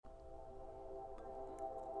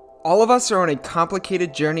All of us are on a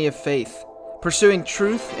complicated journey of faith, pursuing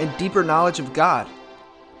truth and deeper knowledge of God.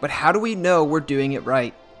 But how do we know we're doing it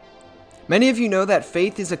right? Many of you know that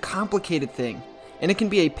faith is a complicated thing, and it can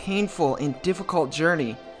be a painful and difficult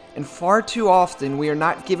journey, and far too often we are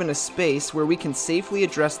not given a space where we can safely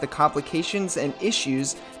address the complications and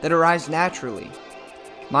issues that arise naturally.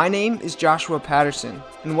 My name is Joshua Patterson,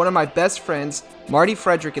 and one of my best friends, Marty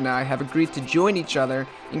Frederick, and I have agreed to join each other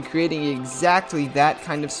in creating exactly that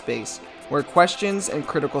kind of space, where questions and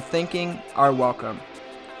critical thinking are welcome.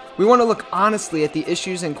 We want to look honestly at the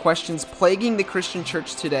issues and questions plaguing the Christian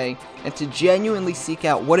church today, and to genuinely seek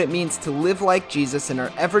out what it means to live like Jesus in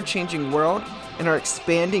our ever-changing world, in our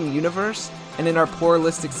expanding universe, and in our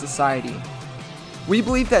pluralistic society. We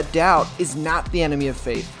believe that doubt is not the enemy of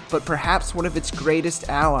faith, but perhaps one of its greatest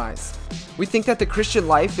allies. We think that the Christian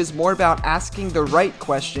life is more about asking the right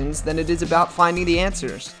questions than it is about finding the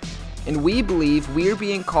answers. And we believe we are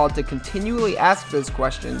being called to continually ask those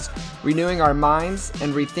questions, renewing our minds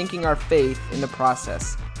and rethinking our faith in the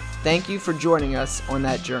process. Thank you for joining us on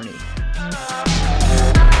that journey.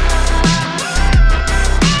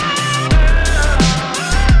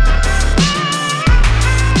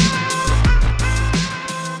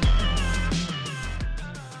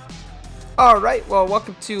 All right, well,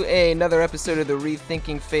 welcome to another episode of the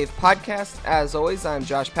Rethinking Faith podcast. As always, I'm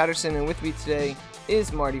Josh Patterson, and with me today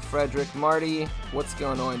is Marty Frederick. Marty, what's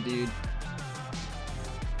going on, dude?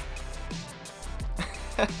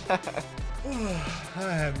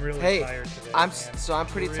 I'm really tired today. I'm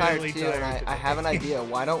pretty really tired too, tired and today. I have an idea.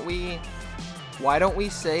 Why don't we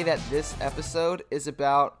say that this episode is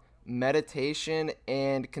about meditation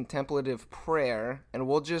and contemplative prayer, and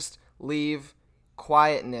we'll just leave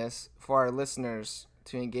quietness for our listeners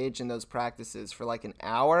to engage in those practices for like an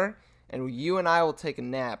hour, and you and I will take a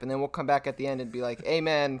nap, and then we'll come back at the end and be like,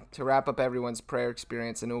 amen, to wrap up everyone's prayer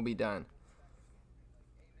experience, and it will be done.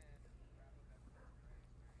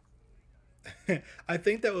 I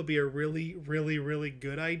think that would be a really, really, really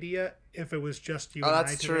good idea if it was just you and I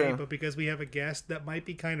today. True. But because we have a guest, that might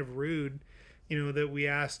be kind of rude, that we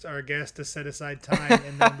asked our guest to set aside time,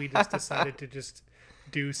 and then we just decided to just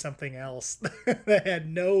do something else that had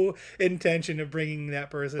no intention of bringing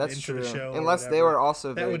that person That's into true. the show. Unless they were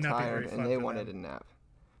also very would not be tired very fun and they for wanted them. a nap.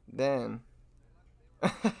 Then.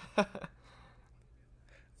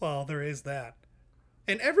 Well, there is that.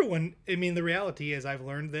 And everyone, the reality is I've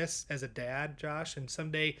learned this as a dad, Josh, and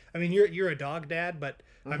someday, you're a dog dad, but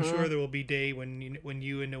I'm sure there will be a day when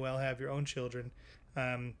you and Noelle have your own children.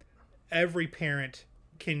 Every parent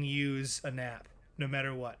can use a nap, no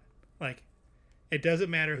matter what. Like, it doesn't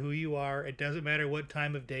matter who you are. It doesn't matter what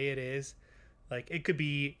time of day it is. Like, it could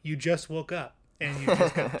be you just woke up and you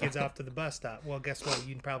just got the kids off to the bus stop. Well, guess what?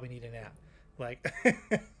 You probably need a nap. Like,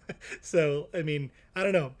 so, I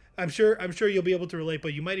don't know. I'm sure you'll be able to relate,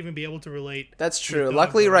 but you might even be able to relate. That's true. with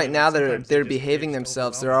Luckily, dogs, right now sometimes they're just behaving get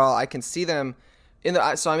themselves. overwhelmed. I can see them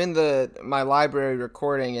so I'm in my library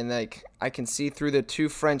recording, and like I can see through the two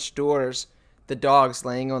French doors the dogs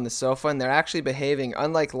laying on the sofa, and they're actually behaving.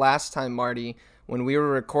 Unlike last time, Marty, when we were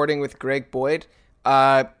recording with Greg Boyd,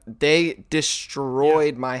 they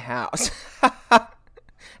destroyed my house.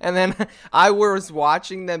 And then I was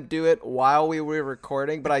watching them do it while we were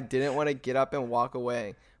recording, but I didn't want to get up and walk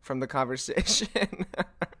away from the conversation.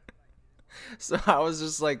 So I was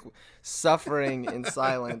just like suffering in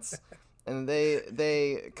silence. And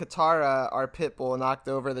Katara, our pit bull, knocked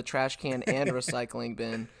over the trash can and recycling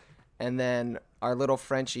bin. And then our little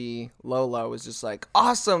Frenchie, Lola, was just like,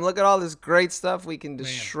 awesome, look at all this great stuff we can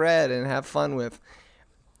just shred and have fun with.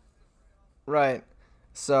 Right.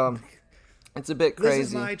 So it's a bit crazy. This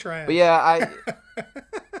is my trash. But yeah,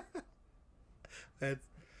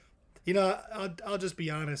 I'll just be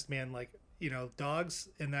honest, man. Like, dogs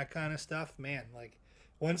and that kind of stuff, man. Like,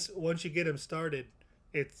 once you get them started,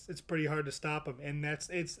 it's pretty hard to stop them, and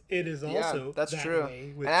it is also that's that true.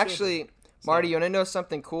 way with And actually, children. Marty, you want to know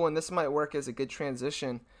something cool? And this might work as a good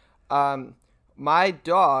transition. My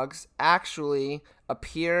dogs actually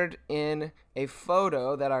appeared in a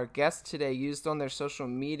photo that our guest today used on their social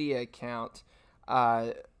media account.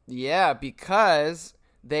 Because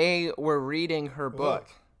they were reading her book.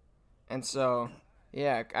 And so,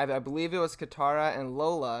 I believe it was Katara and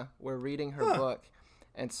Lola were reading her book.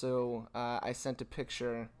 And so I sent a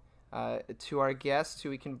picture to our guest, who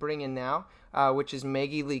we can bring in now, which is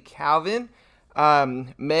Maggie Lee Calvin.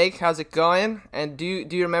 Meg, how's it going? And do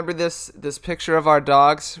you remember this picture of our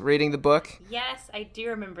dogs reading the book? Yes, I do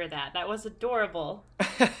remember that. That was adorable.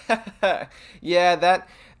 Yeah, that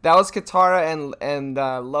was Katara and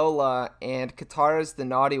Lola, and Katara's the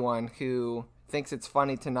naughty one who thinks it's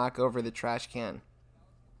funny to knock over the trash can.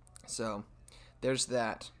 So there's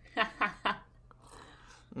that.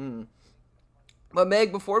 But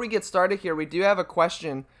Meg, before we get started here, we do have a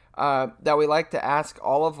question that we like to ask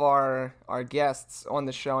all of our guests on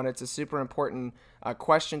the show, and it's a super important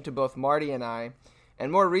question to both Marty and I.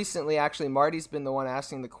 And more recently, actually, Marty's been the one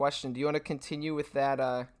asking the question. Do you want to continue with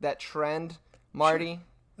that trend, Marty? Sure.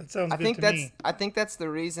 That sounds good to me. I think that's the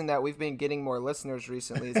reason that we've been getting more listeners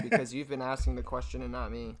recently is because you've been asking the question and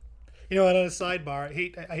not me. You know, and on a sidebar,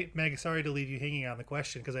 I hate Meg, sorry to leave you hanging on the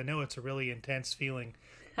question because I know it's a really intense feeling.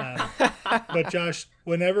 But Josh,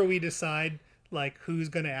 whenever we decide like who's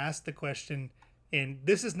going to ask the question, and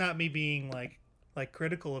this is not me being like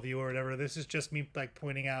critical of you or whatever, this is just me like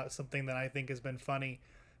pointing out something that I think has been funny.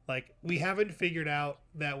 Like, we haven't figured out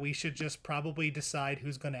that we should just probably decide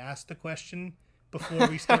who's going to ask the question before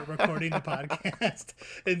we start recording the podcast.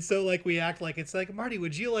 And so like we act like it's like, Marty,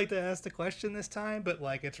 would you like to ask the question this time? But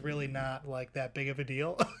like it's really not like that big of a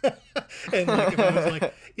deal. And like if I was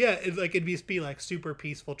like, yeah, it'd be like super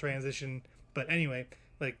peaceful transition. But anyway,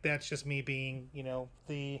 like that's just me being, you know,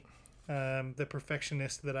 the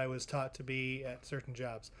perfectionist that I was taught to be at certain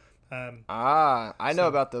jobs. I know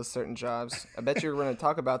about those certain jobs. I bet you're going to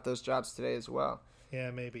talk about those jobs today as well. Yeah,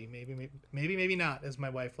 maybe not, as my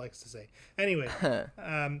wife likes to say. Anyway,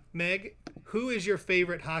 Meg, who is your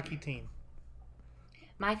favorite hockey team?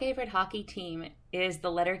 My favorite hockey team is the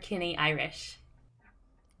Letterkenny Irish.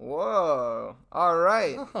 Whoa! All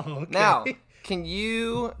right. Oh, okay. Now, can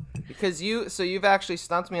you? Because you've actually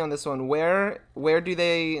stumped me on this one. Where do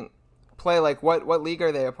they play? Like, what league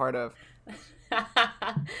are they a part of?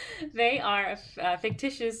 They are a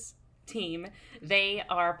fictitious team. They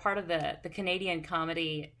are part of the Canadian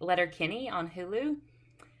comedy Letterkenny on Hulu.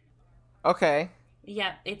 Okay.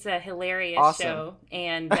 Yeah, it's a hilarious Awesome. show,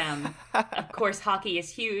 and of course, hockey is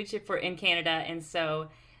huge in Canada, and so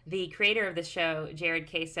the creator of the show, Jared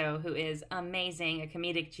Queso, who is amazing, a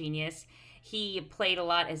comedic genius, he played a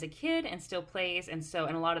lot as a kid and still plays, and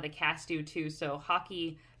a lot of the cast do too. So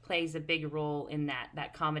hockey plays a big role in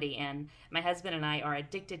that comedy, and my husband and I are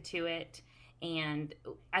addicted to it. And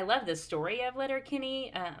I love the story of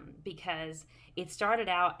Letterkenny because it started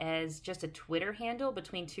out as just a Twitter handle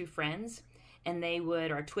between two friends, and they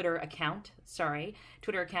would, or Twitter account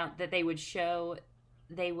that they would show.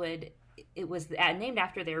 It was named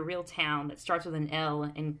after their real town that starts with an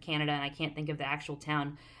L in Canada, and I can't think of the actual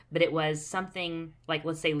town, but it was something like,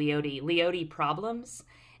 let's say Leody Problems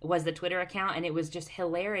was the Twitter account, and it was just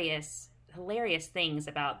hilarious things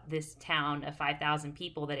about this town of 5,000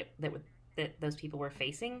 people that those people were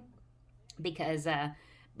facing, because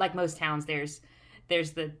like most towns, there's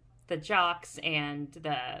the jocks and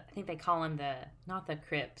I think they call them not the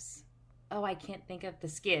Crips. Oh, I can't think of the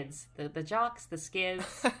Skids. The jocks, the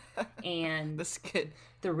Skids, and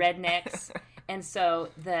the rednecks. And so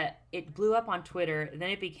it blew up on Twitter. Then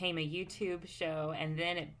it became a YouTube show, and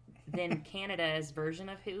then Canada's version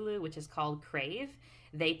of Hulu, which is called Crave,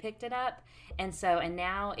 they picked it up, and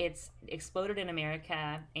now it's exploded in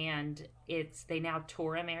America, and they now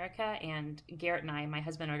tour America. And Garrett and I, my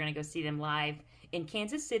husband, are going to go see them live in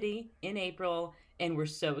Kansas City in April, and we're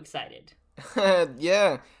so excited.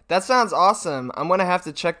 Yeah, that sounds awesome. I'm gonna have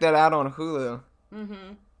to check that out on Hulu.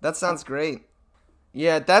 Mm-hmm. That sounds great.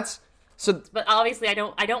 Yeah, that's so. But obviously, I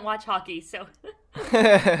don't watch hockey, so.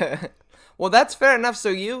 Well, that's fair enough. So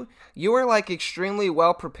you were like extremely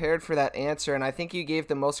well prepared for that answer, and I think you gave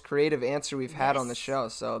the most creative answer we've had on the show.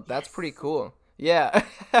 So that's pretty cool. Yeah.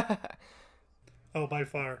 Oh, by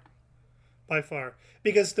far.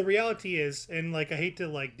 Because the reality is, and like I hate to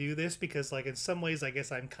like do this because like in some ways I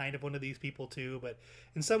guess I'm kind of one of these people too, but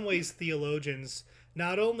in some ways theologians,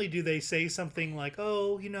 not only do they say something like,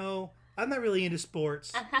 oh, you know, I'm not really into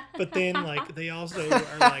sports, but then like they also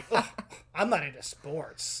are like, oh, I'm not into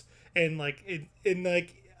sports. And like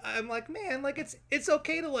I'm like, man, like it's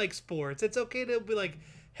okay to like sports. It's okay to be like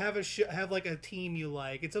have like a team you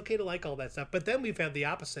like. It's okay to like all that stuff. But then we've had the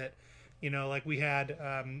opposite. You know, like we had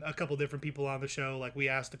a couple different people on the show. Like we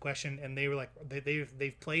asked the question, and they were like,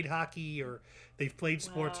 they've played hockey or they've played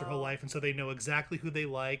sports their whole life, and so they know exactly who they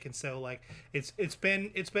like. And so like it's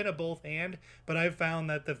been a both and. But I've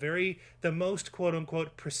found that the most quote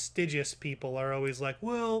unquote prestigious people are always like,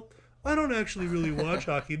 well, I don't actually really watch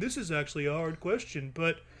hockey. This is actually a hard question,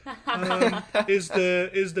 but is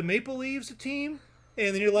the Maple Leafs a team?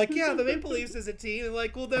 And then you're like, yeah, the Maple Leafs is a team. And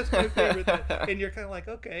like, well, that's my favorite thing. And you're kind of like,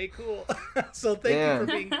 okay, cool. So thank you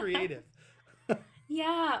for being creative.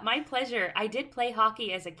 Yeah, my pleasure. I did play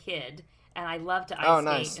hockey as a kid, and I loved to ice skate.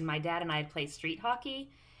 Nice. And my dad and I played street hockey.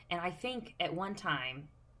 And I think at one time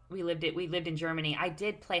we lived in Germany. I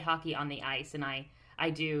did play hockey on the ice, and I I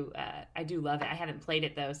do love it. I haven't played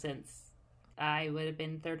it though since I would have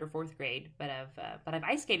been third or fourth grade, but I've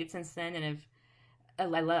ice skated since then, and I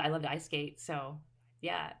love to ice skate. So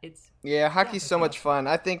yeah, hockey's so much fun.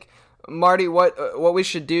 I think, Marty, what we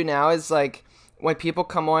should do now is, like, when people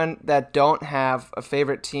come on that don't have a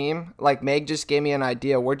favorite team, like Meg just gave me an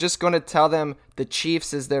idea. We're just going to tell them the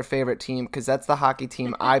Chiefs is their favorite team because that's the hockey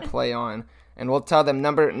team I play on. And we'll tell them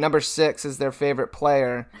number 6 is their favorite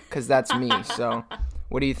player because that's me. So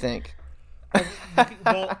what do you think?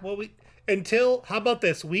 How about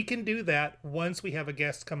this? We can do that once we have a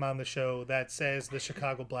guest come on the show that says the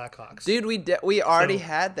Chicago Blackhawks. Dude, we already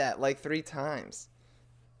had that like 3 times.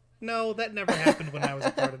 No, that never happened when I was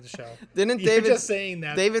a part of the show. You're just saying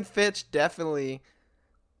that. David Fitch definitely.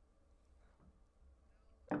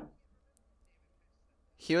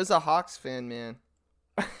 He was a Hawks fan, man.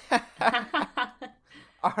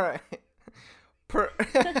 All right.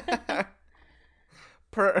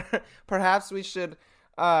 Perhaps we should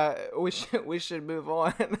move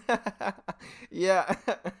on. Yeah.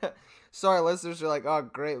 Sorry, listeners are like, oh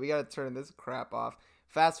great, we gotta turn this crap off.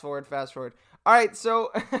 Fast forward. All right,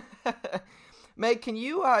 so Meg, can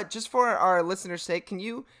you just for our listeners' sake, can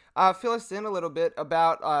you fill us in a little bit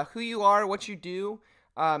about who you are, what you do,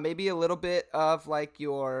 maybe a little bit of like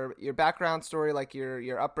your background story, like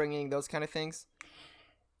your upbringing, those kind of things?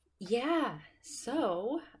 Yeah.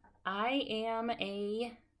 So I am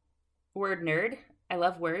a word nerd. I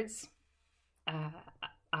love words.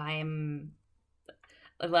 I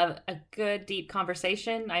love a good, deep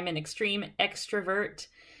conversation. I'm an extreme extrovert.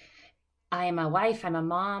 I am a wife. I'm a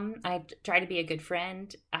mom. I try to be a good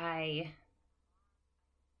friend. I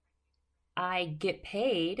get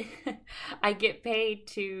paid. I get paid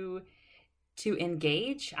to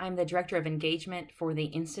engage. I'm the director of engagement for the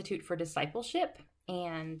Institute for Discipleship,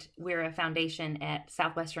 and we're a foundation at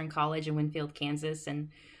Southwestern College in Winfield, Kansas, and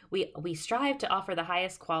we strive to offer the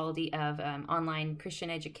highest quality of online Christian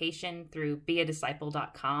education through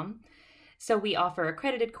beadisciple.com. So we offer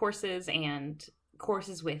accredited courses and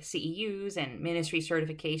courses with CEUs and ministry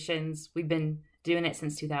certifications. We've been doing it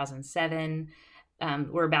since 2007.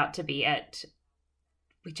 We're about to be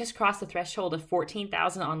we just crossed the threshold of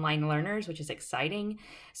 14,000 online learners, which is exciting.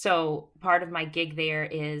 So part of my gig there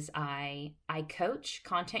is I coach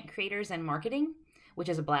content creators and marketing, which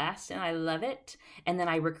is a blast, and I love it. And then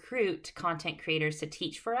I recruit content creators to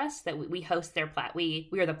teach for us. That we host their we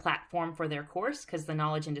are the platform for their course because the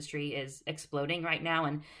knowledge industry is exploding right now,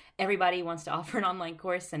 and everybody wants to offer an online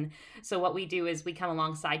course. And so what we do is we come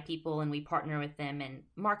alongside people and we partner with them in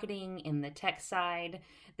marketing, in the tech side.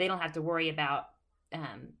 They don't have to worry about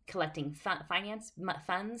collecting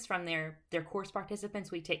funds from their course participants.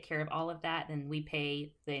 We take care of all of that, and we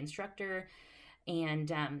pay the instructor.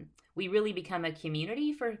 And we really become a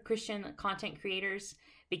community for Christian content creators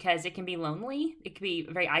because it can be lonely. It can be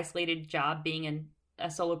a very isolated job being a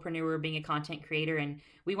solopreneur, being a content creator, and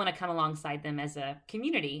we want to come alongside them as a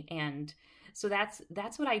community. And so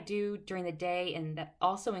that's what I do during the day, and that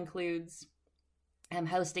also includes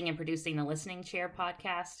hosting and producing the Listening Chair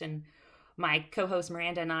podcast. And my co-host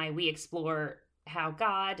Miranda and we explore how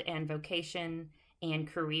God and vocation and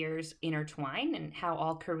careers intertwine and how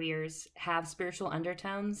all careers have spiritual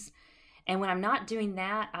undertones. And when I'm not doing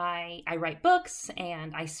that, I write books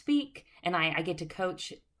and I speak, and I get to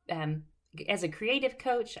coach as a creative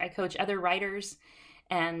coach. I coach other writers,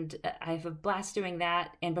 and I have a blast doing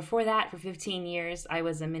that. And before that, for 15 years, I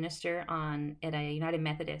was a minister at a United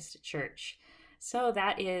Methodist church. So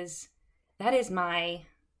that is my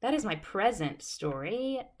present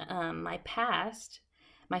story. My past,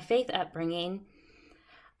 my faith upbringing.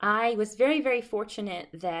 I was very, very fortunate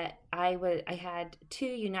that I had 2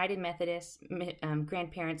 United Methodist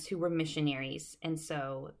grandparents who were missionaries. And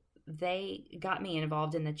so they got me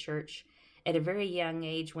involved in the church at a very young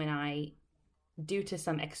age when due to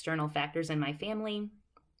some external factors in my family,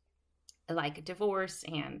 like divorce,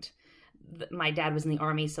 and my dad was in the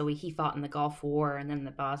Army, so he fought in the Gulf War and then the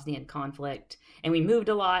Bosnian conflict. And we moved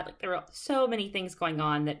a lot. Like, there were so many things going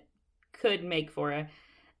on that could make for an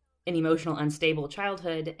emotional, unstable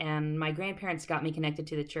childhood. And my grandparents got me connected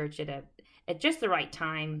to the church at just the right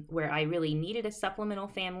time, where I really needed a supplemental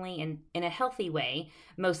family, and in a healthy way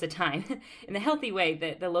most of the time. In a healthy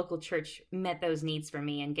way, the local church met those needs for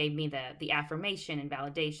me and gave me the affirmation and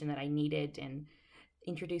validation that I needed, and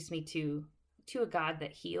introduced me to a God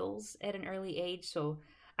that heals at an early age. So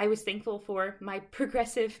I was thankful for my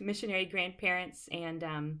progressive missionary grandparents. And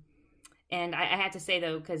I had to say,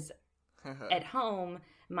 though, because at home,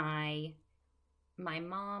 my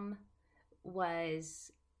mom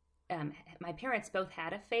was, my parents both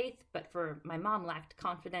had a faith, but my mom lacked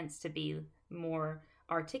confidence to be more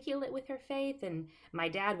articulate with her faith. And my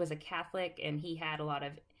dad was a Catholic, and he had a lot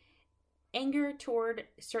of anger toward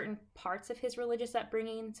certain parts of his religious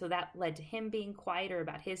upbringing. So that led to him being quieter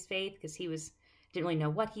about his faith because didn't really know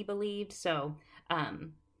what he believed. So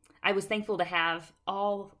I was thankful to have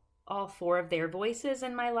all four of their voices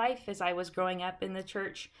in my life as I was growing up in the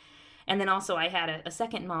church. And then also I had a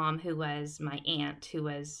second mom who was my aunt, who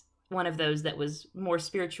was one of those that was more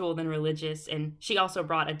spiritual than religious. And she also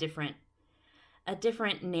brought a different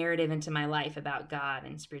narrative into my life about God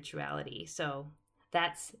and spirituality. So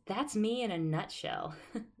that's me in a nutshell.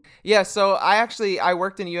 Yeah, so I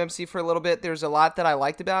worked in UMC for a little bit. There's a lot that I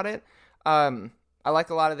liked about it. I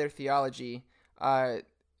liked a lot of their theology.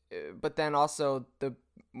 But then also the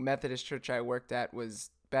Methodist church I worked at was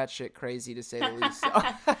batshit crazy, to say the least. So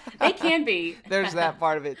They can be. There's that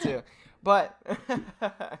part of it too. But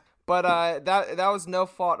that was no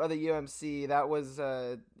fault of the UMC. That was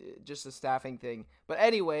just a staffing thing. But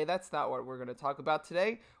anyway, that's not what we're going to talk about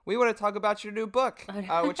today. We want to talk about your new book,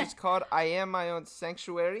 which is called I Am My Own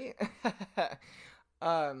Sanctuary.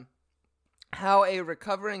 How a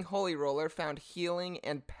recovering holy roller found healing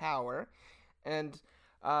and power. And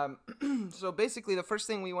so basically the first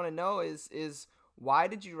thing we want to know is why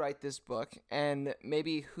did you write this book, and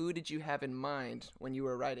maybe who did you have in mind when you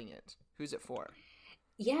were writing it? Who's it for?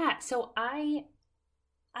 Yeah, so I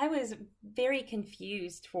was very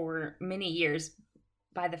confused for many years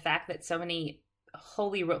by the fact that so many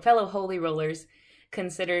fellow holy rollers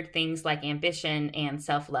considered things like ambition and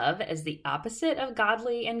self-love as the opposite of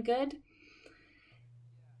godly and good.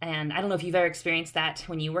 And I don't know if you've ever experienced that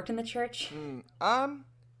when you worked in the church.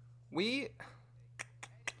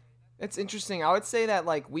 It's interesting. I would say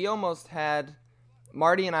that we almost had,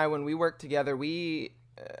 Marty and I, when we worked together, we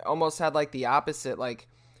almost had the opposite.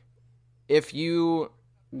 If you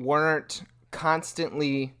weren't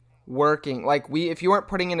constantly working, if you weren't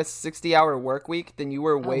putting in a 60-hour work week, then you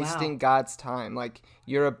were wasting God's time.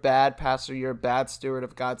 You're a bad pastor, you're a bad steward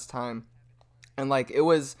of God's time. And it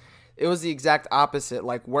was the exact opposite.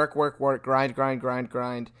 Work,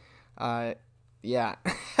 grind. Yeah.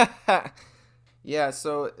 Yeah,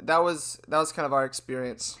 so that was kind of our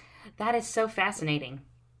experience. That is so fascinating.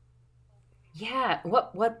 Yeah,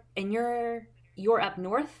 what and you're up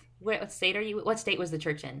north? What state are you? What state was the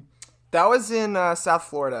church in? That was in South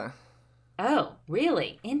Florida. Oh,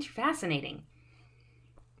 really? Fascinating.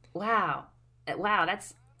 Wow,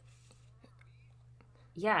 that's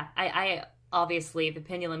yeah. I obviously, if the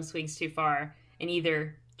pendulum swings too far in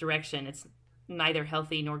either direction, it's neither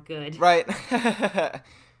healthy nor good. Right.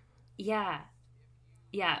 Yeah.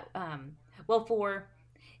 Well, for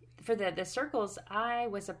the circles I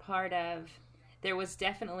was a part of, there was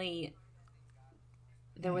definitely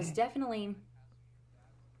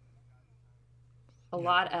a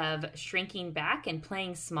lot of shrinking back and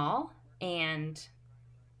playing small, and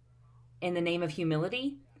in the name of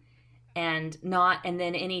humility, and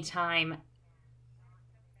then anytime,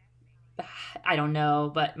 I don't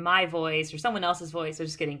know, but my voice or someone else's voice, I'm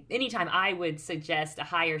just kidding. Anytime I would suggest a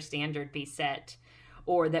higher standard be set,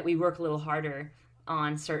 or that we work a little harder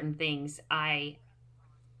on certain things,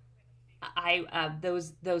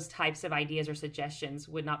 those types of ideas or suggestions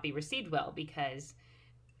would not be received well, because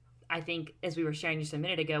I think, as we were sharing just a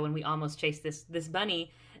minute ago, when we almost chased this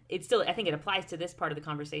bunny, I think it applies to this part of the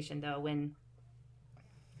conversation though, when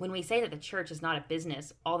we say that the church is not a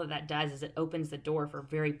business, all that does is it opens the door for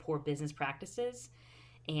very poor business practices,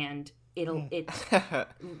 and it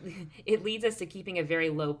leads us to keeping a very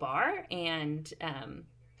low bar and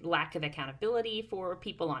lack of accountability for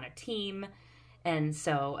people on a team. And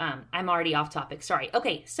so I'm already off topic. Sorry.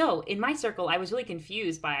 Okay, so in my circle, I was really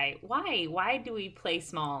confused by why do we play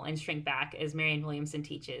small and shrink back, as Marianne Williamson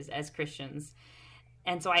teaches, as Christians.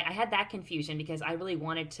 And so I had that confusion because I really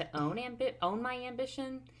wanted to own my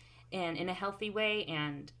ambition and in a healthy way.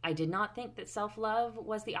 And I did not think that self-love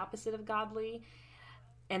was the opposite of godly.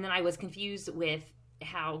 And then I was confused with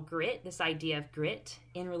how this idea of grit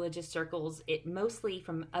in religious circles, it mostly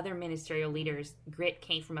from other ministerial leaders, grit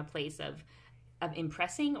came from a place of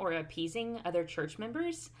impressing or appeasing other church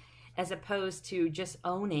members, as opposed to just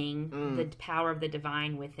owning the power of the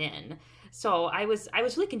divine within. So I was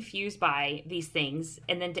really confused by these things.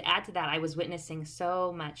 And then to add to that, I was witnessing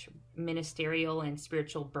so much ministerial and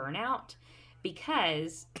spiritual burnout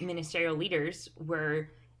because ministerial leaders were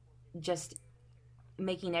just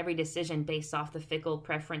making every decision based off the fickle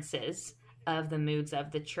preferences of the moods of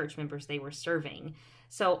the church members they were serving.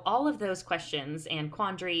 So all of those questions and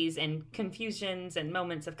quandaries and confusions and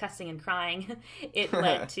moments of cussing and crying, it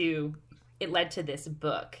led to this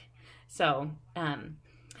book. So,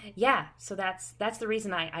 Yeah, so that's the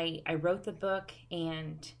reason I wrote the book,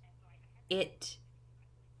 and it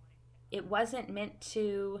wasn't meant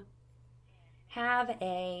to have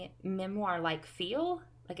a memoir-like feel.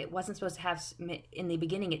 Like, it wasn't supposed to have, in the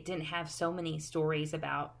beginning, it didn't have so many stories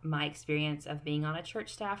about my experience of being on a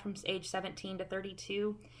church staff from age 17 to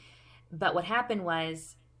 32. But what happened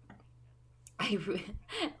was,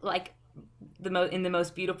 like, in the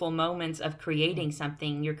most beautiful moments of creating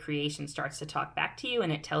something, your creation starts to talk back to you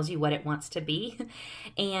and it tells you what it wants to be.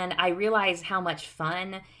 And I realized how much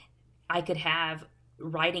fun I could have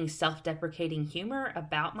writing self-deprecating humor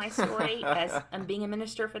about my story as I'm being a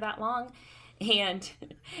minister for that long. And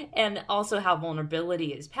also how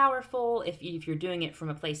vulnerability is powerful if you're doing it from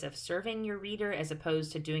a place of serving your reader as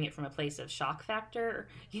opposed to doing it from a place of shock factor,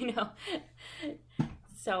 you know.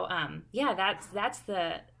 So yeah, that's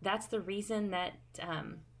the reason that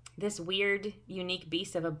this weird, unique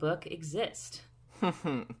beast of a book exists.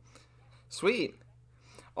 Sweet,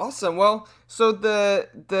 awesome. Well, so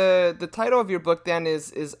the title of your book then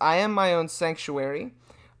is I Am My Own Sanctuary,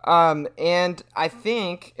 and I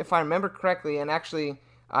think, if I remember correctly, and actually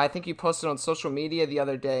I think you posted on social media the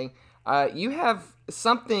other day, you have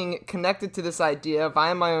something connected to this idea of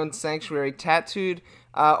I Am My Own Sanctuary tattooed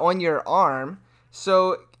on your arm.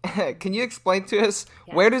 So, can you explain to us,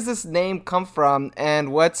 where does this name come from,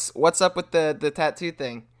 and what's up with the tattoo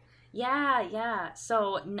thing? Yeah.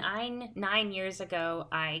 So nine years ago,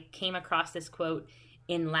 I came across this quote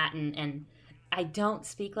in Latin, and I don't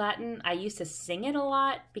speak Latin. I used to sing it a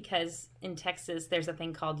lot because in Texas, there's a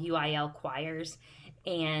thing called UIL choirs,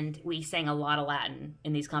 and we sang a lot of Latin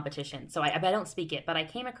in these competitions. So I don't speak it, but I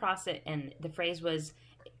came across it, and the phrase was,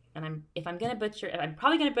 and I'm probably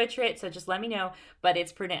gonna butcher it, so just let me know. But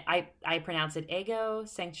it's I pronounce it ego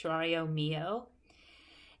sanctuario mio.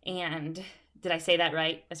 And did I say that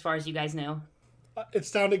right? As far as you guys know, it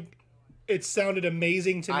sounded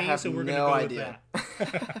amazing to me. So we're gonna go with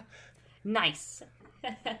that. Nice.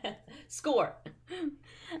 Score.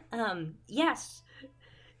 Yes.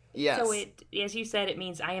 So it, as you said, it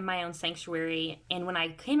means I am my own sanctuary. And when I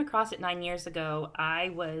came across it 9 years ago, I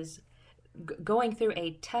was going through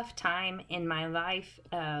a tough time in my life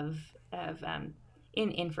of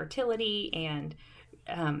infertility and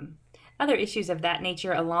other issues of that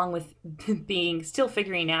nature, along with still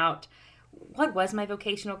figuring out what was my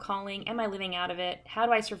vocational calling. Am I living out of it? How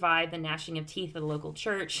do I survive the gnashing of teeth of the local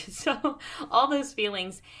church? So all those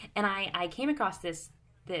feelings, and I came across this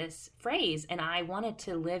phrase, and I wanted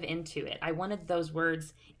to live into it. I wanted those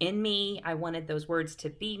words in me. I wanted those words to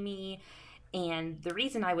be me. And the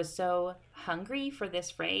reason I was so hungry for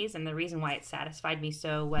this phrase, and the reason why it satisfied me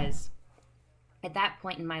so, was at that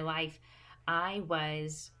point in my life, I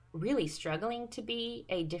was really struggling to be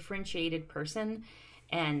a differentiated person.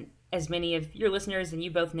 And as many of your listeners and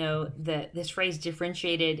you both know, this phrase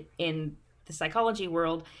differentiated in the psychology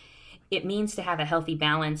world, it means to have a healthy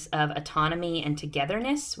balance of autonomy and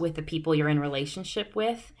togetherness with the people you're in relationship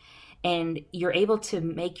with. And you're able to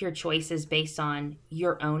make your choices based on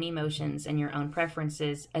your own emotions and your own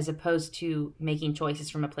preferences, as opposed to making choices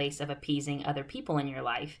from a place of appeasing other people in your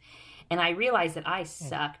life. And I realized that I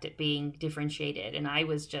sucked at being differentiated, and I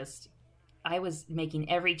was making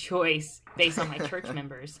every choice based on my church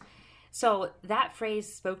members. So that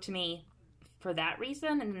phrase spoke to me for that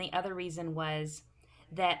reason. And then the other reason was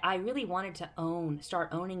that I really wanted to start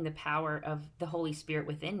owning the power of the Holy Spirit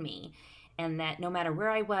within me. And that no matter where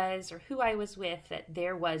I was or who I was with, that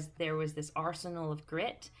there was this arsenal of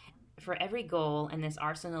grit for every goal, and this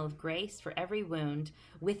arsenal of grace for every wound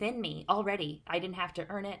within me already. I didn't have to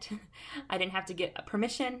earn it. I didn't have to get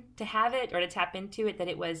permission to have it or to tap into it, that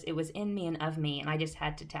it was in me and of me. And I just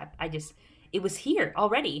had to it was here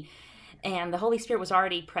already. And the Holy Spirit was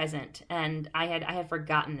already present, and I had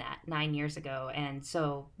forgotten that 9 years ago. And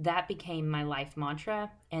so that became my life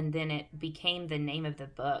mantra, and then it became the name of the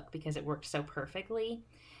book because it worked so perfectly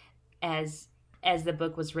as the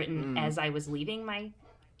book was written. As I was leaving my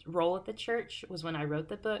role at the church was when I wrote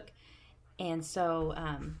the book. And so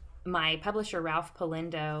my publisher, Ralph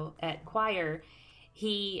Polindo at Choir,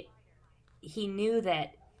 he knew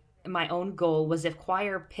that my own goal was, if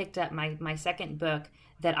Choir picked up my second book,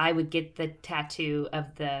 that I would get the tattoo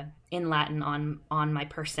of the in Latin on my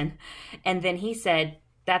person. And then he said,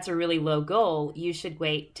 that's a really low goal. You should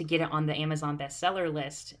wait to get it on the Amazon bestseller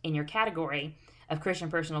list in your category of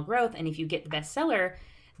Christian personal growth. And if you get the bestseller,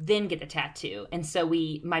 then get the tattoo. And so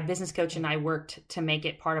my business coach and I worked to make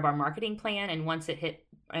it part of our marketing plan. And once it hit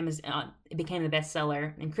Amazon, it became the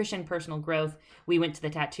bestseller in Christian personal growth, we went to the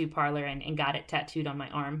tattoo parlor and got it tattooed on my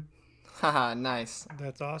arm. Haha, nice.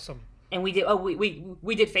 That's awesome. And we did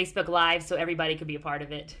we did Facebook Live so everybody could be a part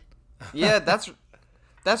of it. Yeah,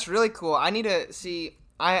 that's really cool. I need to see.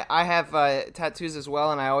 I have tattoos as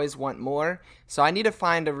well, and I always want more. So I need to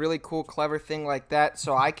find a really cool, clever thing like that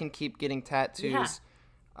so I can keep getting tattoos.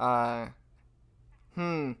 Yeah.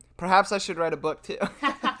 Perhaps I should write a book too.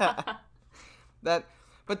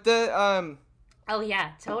 Oh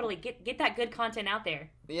yeah, totally. Get that good content out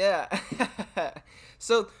there. Yeah.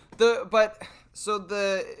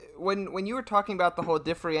 When you were talking about the whole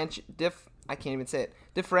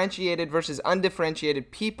differentiated versus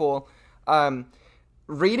undifferentiated people,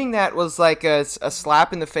 reading that was like a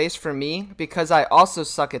slap in the face for me because I also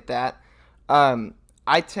suck at that.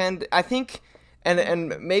 I think,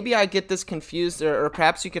 and maybe I get this confused, or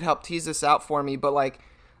perhaps you could help tease this out for me, but like,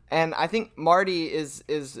 and I think Marty is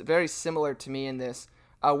very similar to me in this.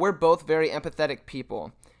 We're both very empathetic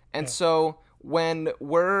people. And so when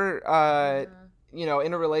we're,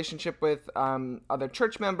 in a relationship with other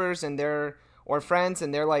church members or friends,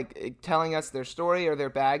 and they're like telling us their story or their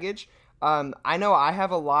baggage, I know I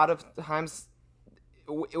have a lot of times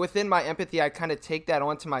within my empathy, I kind of take that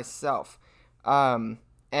onto myself.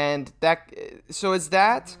 And that, so is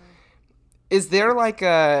there like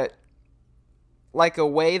a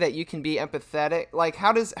way that you can be empathetic? Like,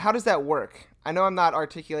 how does that work? I know I'm not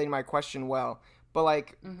articulating my question well, but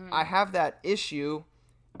like, I have that issue,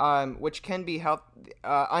 which can be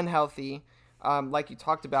unhealthy, like you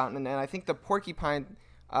talked about. And I think the porcupine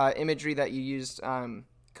imagery that you used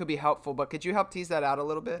could be helpful, but could you help tease that out a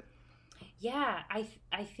little bit? Yeah, I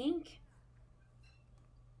think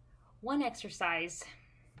one exercise,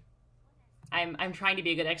 I'm trying to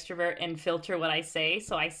be a good extrovert and filter what I say,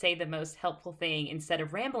 so I say the most helpful thing instead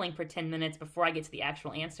of rambling for 10 minutes before I get to the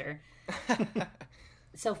actual answer.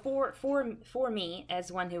 So for me,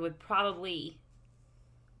 as one who would probably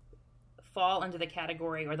fall under the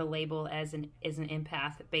category or the label as an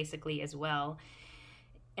empath, basically as well,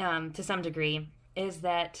 to some degree, is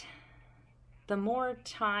that the more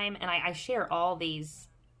time, and I share all the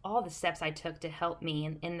steps I took to help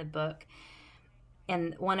me in the book.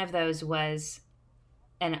 And one of those was,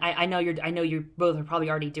 and I know you both are probably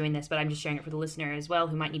already doing this, but I'm just sharing it for the listener as well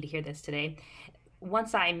who might need to hear this today.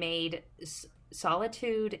 Once I made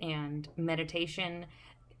solitude and meditation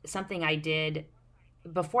something I did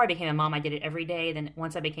before I became a mom. I did it every day. Then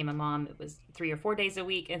once I became a mom, it was 3 or 4 days a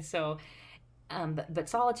week. And so, but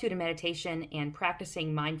solitude and meditation and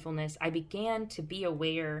practicing mindfulness, I began to be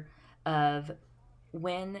aware of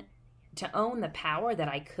when to own the power that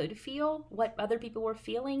I could feel what other people were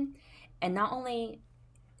feeling. And not only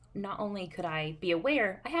could I be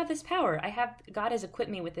aware, I have this power. God has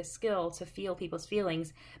equipped me with this skill to feel people's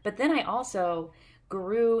feelings. But then I also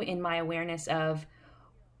grew in my awareness of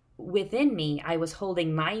within me, I was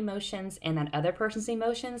holding my emotions and that other person's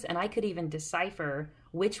emotions. And I could even decipher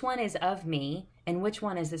which one is of me and which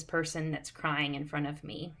one is this person that's crying in front of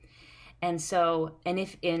me. And so, and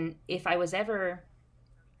if I was ever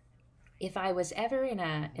in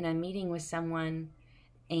a meeting with someone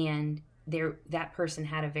and that person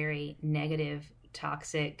had a very negative,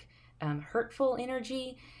 toxic, hurtful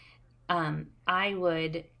energy, I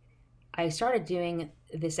started doing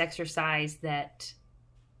this exercise that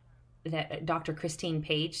Dr. Christine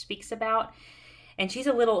Page speaks about. And she's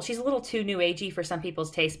a little too new agey for some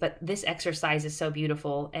people's taste, but this exercise is so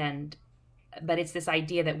beautiful. But it's this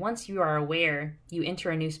idea that once you are aware, you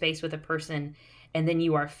enter a new space with a person, and then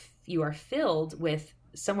you are filled with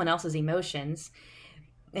someone else's emotions,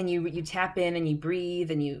 and you tap in and you breathe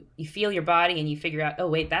and you feel your body and you figure out, oh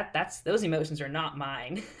wait, those emotions are not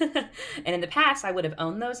mine. And in the past I would have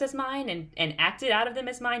owned those as mine and acted out of them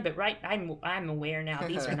as mine, but I'm aware now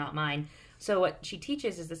these are not mine. So what she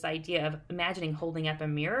teaches is this idea of imagining holding up a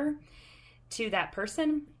mirror to that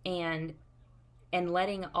person and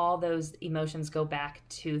letting all those emotions go back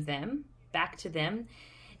to them,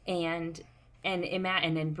 and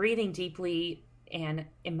then breathing deeply and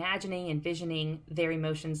imagining, envisioning their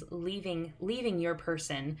emotions leaving your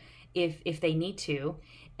person if they need to,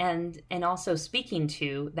 and also speaking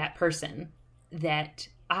to that person that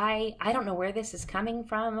I don't know where this is coming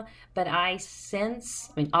from, but I sense,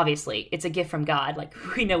 I mean, obviously it's a gift from God, like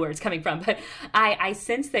we know where it's coming from, but I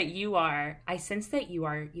sense that you are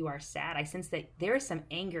sad. I sense that there is some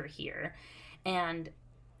anger here. And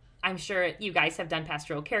I'm sure you guys have done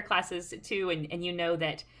pastoral care classes too, and you know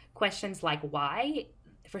that questions like why,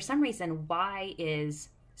 for some reason, why is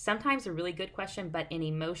sometimes a really good question, but in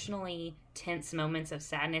emotionally tense moments of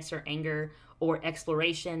sadness or anger or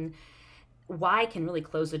exploration, why can really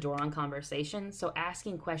close the door on conversation. So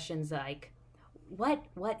asking questions like,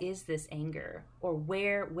 what is this anger, or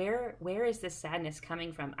where is this sadness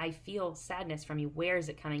coming from? I feel sadness from you. Where is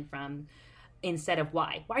it coming from? Instead of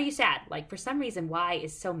why are you sad? Like, for some reason, why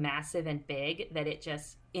is so massive and big that it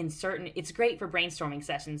just, it's great for brainstorming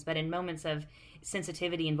sessions, but in moments of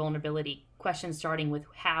sensitivity and vulnerability, questions starting with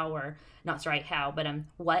how, or not sorry how, but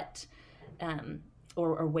what,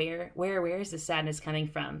 or where is the sadness coming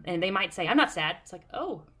from? And they might say, I'm not sad. It's like,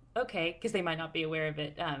 oh, okay, because they might not be aware of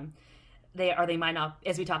it. They might not,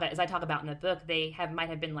 as I talk about in the book, might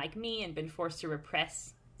have been like me and been forced to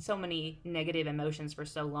repress so many negative emotions for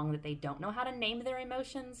so long that they don't know how to name their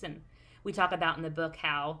emotions. And we talk about in the book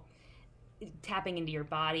how tapping into your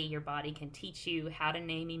body can teach you how to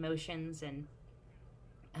name emotions. And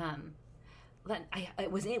were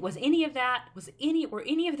any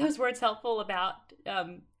of those words helpful about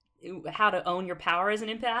how to own your power as an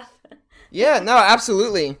empath? Yeah, no,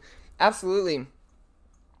 absolutely.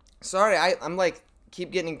 Sorry, I'm like keep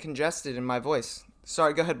getting congested in my voice.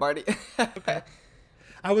 Sorry, go ahead, Marty. Okay.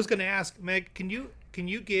 I was going to ask, Meg, can you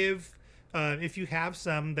give, if you have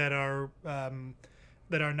some that are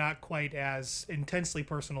not quite as intensely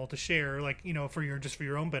personal to share, like, for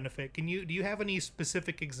your own benefit, do you have any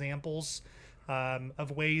specific examples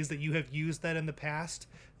of ways that you have used that in the past?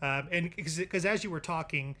 And because as you were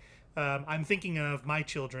talking, I'm thinking of my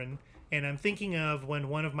children, and I'm thinking of when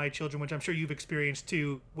one of my children, which I'm sure you've experienced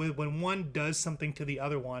too, when one does something to the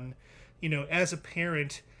other one, as a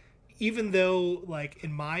parent, even though, like,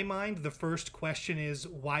 in my mind, the first question is,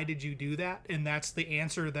 why did you do that? And that's the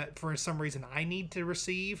answer that, for some reason, I need to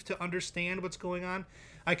receive to understand what's going on.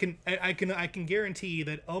 I can guarantee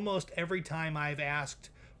that almost every time I've asked,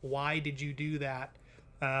 why did you do that?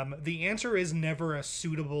 The answer is never a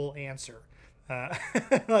suitable answer.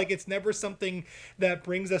 Like, it's never something that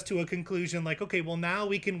brings us to a conclusion like, okay, well, now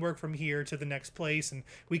we can work from here to the next place and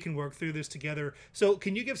we can work through this together. So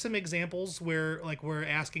can you give some examples where, like, we're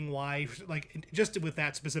asking why, like, just with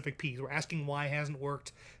that specific piece, we're asking why hasn't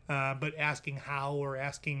worked, but asking how, or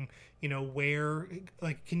asking, where,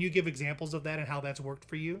 like, can you give examples of that and how that's worked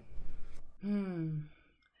for you? That's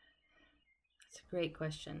a great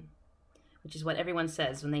question. Which is what everyone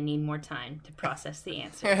says when they need more time to process the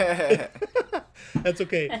answer. That's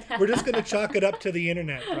okay. We're just going to chalk it up to the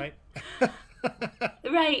internet, right?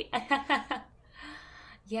 Right.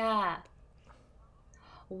 Yeah.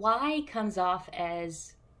 Why comes off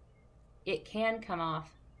as, it can come off,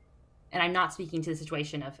 and I'm not speaking to the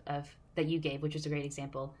situation of that you gave, which was a great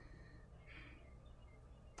example.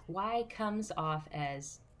 Why comes off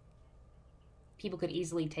as people could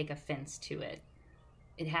easily take offense to it.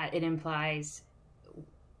 It implies,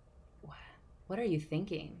 what are you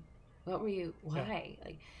thinking? What were you, why? Yeah.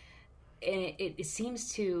 Like, and it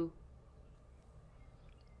seems to,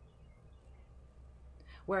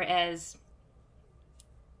 whereas,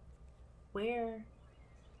 where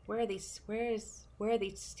are these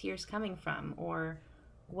tears coming from? Or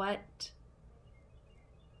what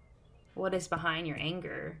is behind your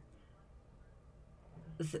anger?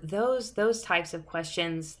 Those types of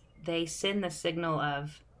questions, they send the signal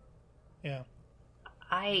of, yeah,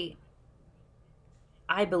 I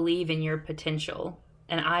believe in your potential,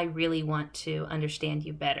 and I really want to understand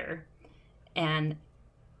you better. And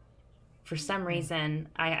for some reason,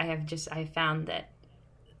 I found that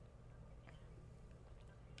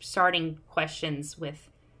starting questions with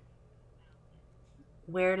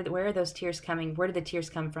where are those tears coming? Where did the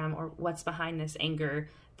tears come from? Or what's behind this anger?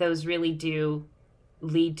 Those really do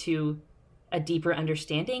lead to a deeper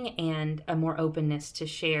understanding and a more openness to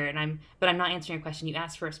share. But I'm not answering your question. You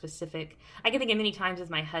asked for a specific. I can think of many times with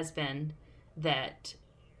my husband that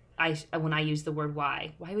when I use the word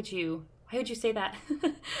why would you say that?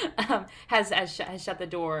 has shut the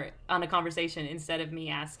door on a conversation instead of me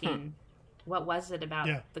asking, what was it about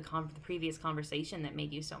the previous conversation that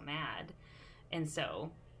made you so mad? And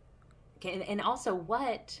so, and also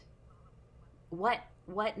what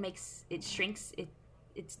makes it shrinks it.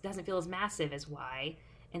 It doesn't feel as massive as why,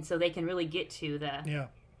 and so they can really get to the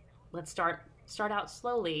let's start out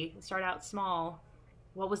slowly, start out small.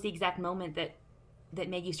 What was the exact moment that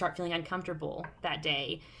made you start feeling uncomfortable that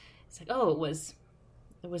day? It's like, it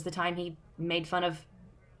was the time he made fun of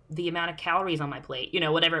the amount of calories on my plate,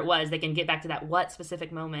 whatever it was. They can get back to that what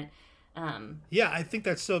specific moment. I think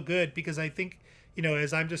that's so good, because I think,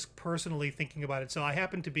 as I'm just personally thinking about it, so I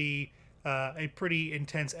happen to be a pretty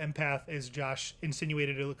intense empath, as Josh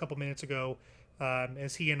insinuated a couple minutes ago,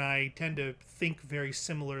 as he and I tend to think very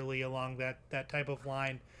similarly along that type of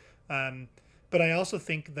line. But I also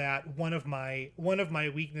think that one of my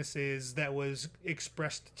weaknesses that was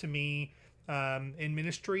expressed to me in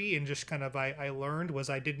ministry, and just kind of I learned was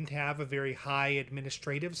I didn't have a very high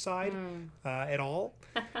administrative side at all,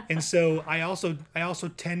 and so I also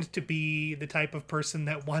tend to be the type of person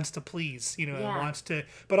that wants to please, and wants to,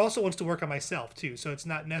 but also wants to work on myself too. So it's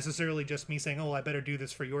not necessarily just me saying, oh, I better do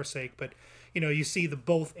this for your sake, but you see the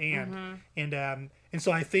both and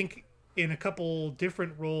so I think in a couple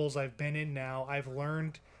different roles I've been in now, I've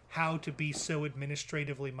learned how to be so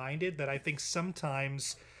administratively minded that I think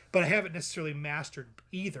sometimes, but I haven't necessarily mastered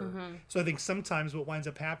either. So I think sometimes what winds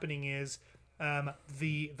up happening is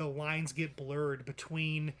the lines get blurred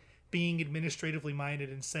between being administratively minded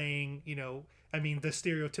and saying, the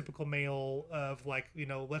stereotypical male of like,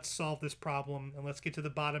 let's solve this problem and let's get to the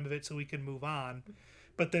bottom of it so we can move on.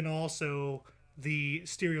 But then also the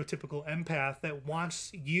stereotypical empath that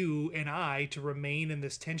wants you and I to remain in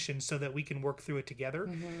this tension so that we can work through it together.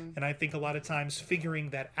 And I think a lot of times figuring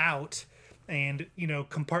that out and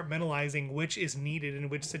compartmentalizing which is needed in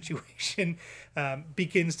which situation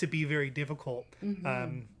begins to be very difficult.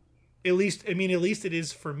 At least it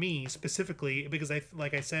is for me specifically, because I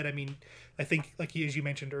think like as you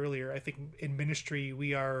mentioned earlier, I think in ministry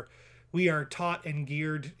we are taught and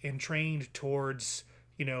geared and trained towards,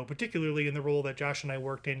 particularly in the role that Josh and I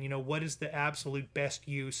worked in, what is the absolute best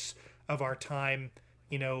use of our time.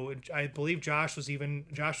 I believe Josh was even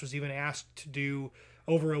asked to do,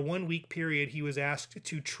 over a 1 week period, he was asked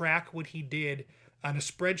to track what he did on a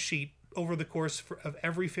spreadsheet over the course of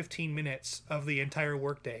every 15 minutes of the entire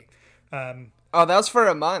workday. That was for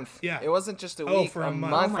a month. Yeah. It wasn't just a week. For a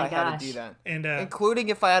month Oh my I had gosh. to do that. And including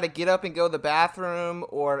if I had to get up and go to the bathroom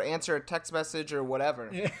or answer a text message or whatever.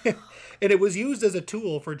 and it was used as a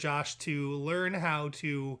tool for Josh to learn how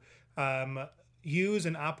to use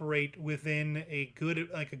and operate within a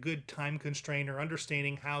good time constraint, or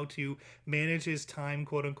understanding how to manage his time,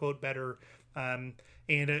 quote unquote, better. I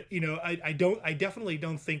definitely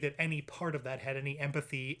don't think that any part of that had any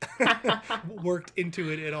empathy worked into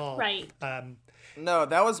it at all. Right. No,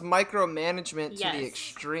 that was micromanagement to Yes. the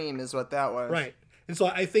extreme is what that was. Right. And so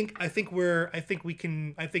I think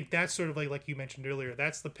that's sort of like you mentioned earlier,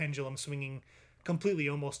 that's the pendulum swinging completely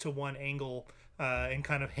almost to one angle, and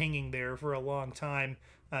kind of hanging there for a long time.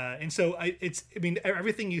 And so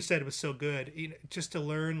everything you said was so good, just to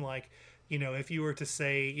learn, like, if you were to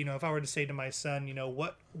say, if I were to say to my son,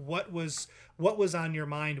 what was on your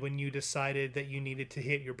mind when you decided that you needed to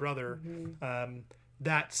hit your brother?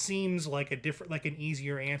 That seems like an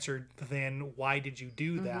easier answer than why did you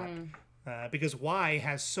do that? Because why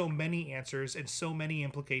has so many answers and so many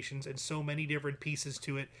implications and so many different pieces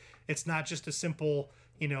to it. It's not just a simple,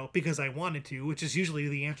 because I wanted to, which is usually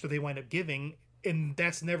the answer they wind up giving. And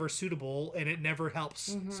that's never suitable, and it never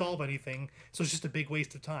helps solve anything. So it's just a big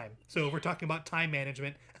waste of time. So we're talking about time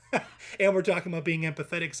management, and we're talking about being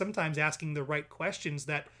empathetic. Sometimes asking the right questions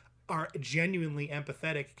that are genuinely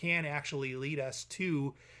empathetic can actually lead us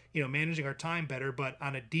to, managing our time better, but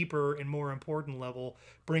on a deeper and more important level,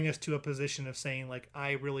 bring us to a position of saying, like,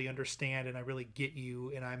 I really understand and I really get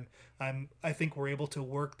you, and I think we're able to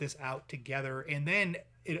work this out together. And then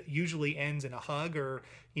it usually ends in a hug, or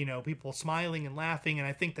people smiling and laughing, and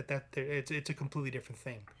I think that it's a completely different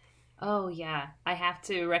thing. Oh yeah, I have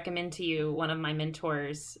to recommend to you one of my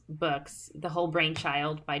mentors' books, The Whole Brain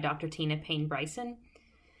Child by Dr. Tina Payne Bryson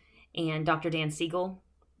and Dr. Dan Siegel.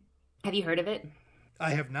 Have you heard of it?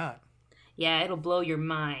 I have not. Yeah, it'll blow your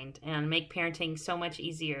mind and make parenting so much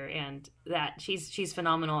easier. And that she's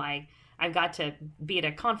phenomenal. I've got to be at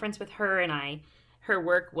a conference with her, and her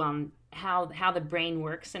work on how the brain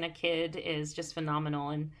works in a kid is just phenomenal,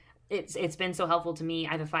 and it's been so helpful to me.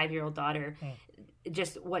 I have a 5-year-old daughter.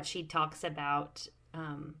 Just what she talks about,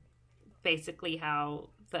 basically how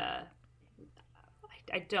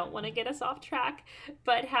I don't want to get us off track,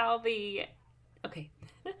 but how okay,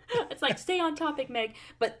 it's like stay on topic, Meg.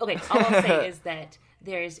 But okay, all I'll say is that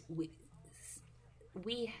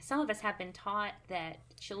some of us have been taught that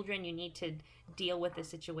children, you need to deal with the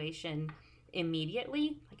situation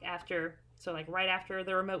immediately, right after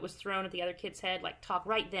the remote was thrown at the other kid's head, like talk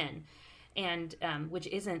right then, and which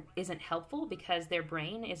isn't helpful, because their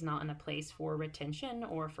brain is not in a place for retention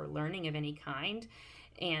or for learning of any kind,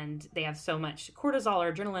 and they have so much cortisol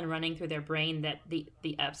or adrenaline running through their brain that the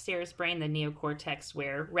upstairs brain, the neocortex,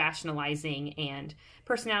 where rationalizing and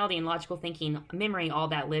personality and logical thinking, memory, all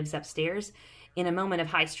that lives upstairs. In a moment of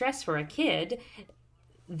high stress for a kid,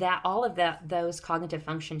 that all of those cognitive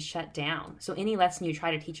functions shut down. So any lesson you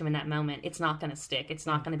try to teach them in that moment, it's not going to stick. It's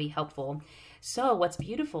not going to be helpful. So what's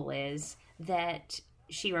beautiful is that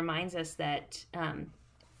she reminds us that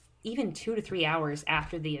even 2 to 3 hours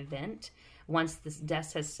after the event, once this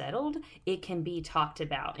dust has settled, it can be talked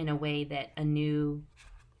about in a way that a new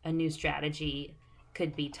strategy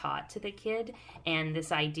could be taught to the kid. And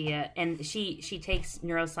this idea, and she takes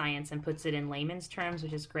neuroscience and puts it in layman's terms,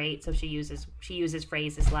 which is great. So she uses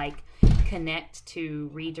phrases like connect to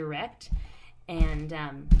redirect, and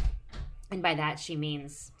by that she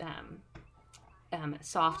means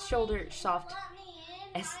soft shoulder, soft.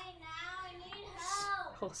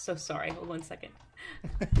 Oh, so sorry. Hold 1 second.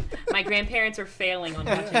 My grandparents are failing on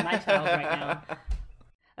watching my child right now.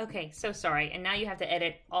 Okay, so sorry. And now you have to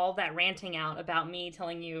edit all that ranting out about me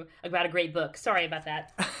telling you about a great book. Sorry about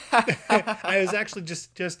that. I was actually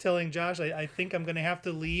just telling Josh, I think I'm going to have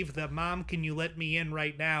to leave the "Mom, can you let me in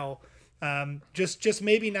right now?" Just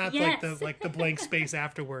maybe not Yes. like the blank space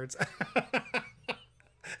afterwards.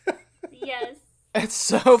 Yes. It's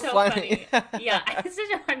so funny. Yeah,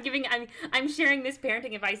 I'm sharing this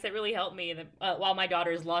parenting advice that really helped me while my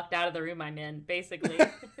daughter is locked out of the room I'm in, basically.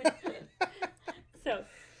 So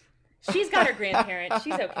she's got her grandparent.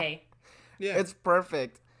 She's okay. Yeah, It's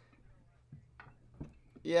perfect.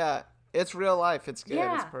 Yeah, it's real life. It's good.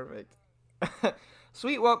 Yeah. It's perfect.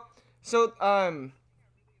 Sweet. Well, so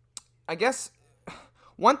I guess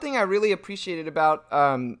one thing I really appreciated about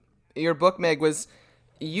your book, Meg, was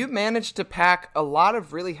you managed to pack a lot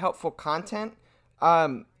of really helpful content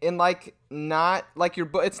in not like your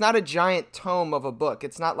book. It's not a giant tome of a book.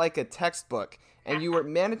 It's not like a textbook. And you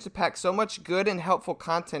managed to pack so much good and helpful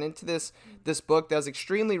content into this book that was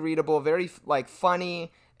extremely readable, very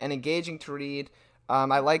funny and engaging to read.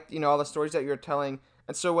 I liked, all the stories that you were telling.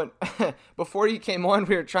 And so when before you came on,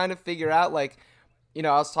 we were trying to figure out I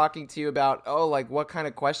was talking to you about what kind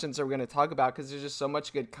of questions are we going to talk about, because there's just so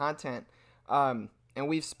much good content. And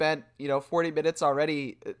we've spent 40 minutes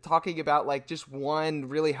already talking about just one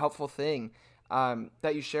really helpful thing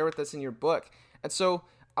that you share with us in your book. And so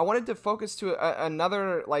I wanted to focus to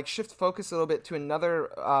another, shift focus a little bit to another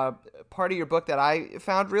part of your book that I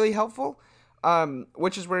found really helpful,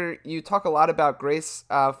 which is where you talk a lot about grace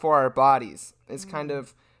for our bodies. It's kind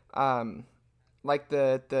of like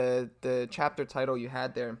the chapter title you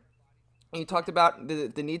had there. And you talked about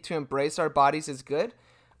the need to embrace our bodies as good,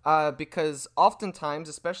 because oftentimes,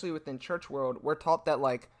 especially within church world, we're taught that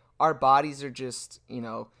our bodies are just,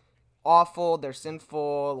 awful, they're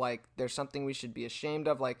sinful, there's something we should be ashamed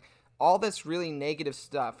of, all this really negative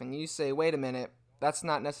stuff. And you say, wait a minute, that's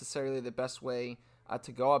not necessarily the best way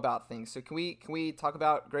to go about things. So can we talk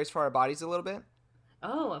about grace for our bodies a little bit?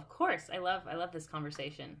 Oh, of course. I love this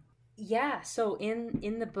conversation. Yeah, so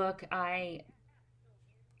in the book,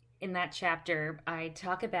 in that chapter, I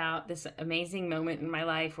talk about this amazing moment in my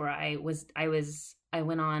life where I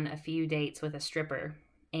went on a few dates with a stripper,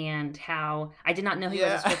 and how I did not know he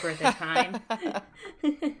was a stripper at the time.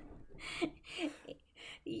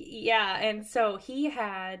 Yeah, and so he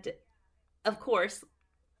had, of course,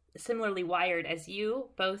 similarly wired as you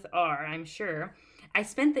both are, I'm sure. I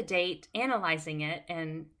spent the date analyzing it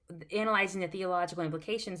and analyzing the theological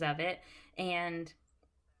implications of it, and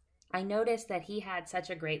I noticed that he had such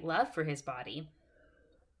a great love for his body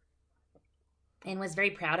and was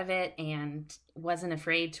very proud of it and wasn't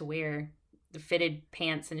afraid to wear the fitted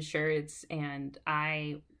pants and shirts. And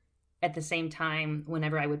I, at the same time,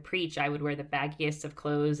 whenever I would preach, I would wear the baggiest of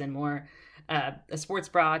clothes and more a sports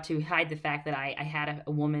bra to hide the fact that I had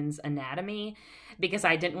a woman's anatomy, because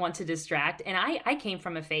I didn't want to distract. And I came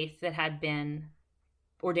from a faith that had been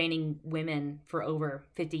ordaining women for over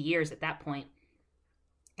 50 years at that point.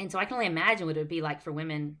 And so I can only imagine what it would be like for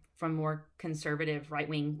women from more conservative,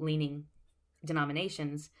 right-wing leaning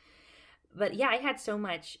denominations. But yeah, I had so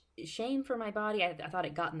much shame for my body. I thought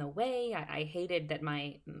it got in the way. I hated that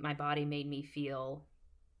my body made me feel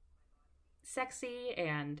sexy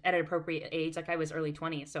and at an appropriate age. I was early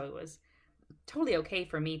 20s, so it was totally okay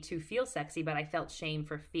for me to feel sexy, but I felt shame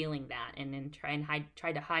for feeling that, and then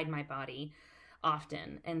tried to hide my body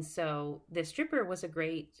often. And so the stripper was a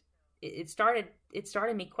great... It started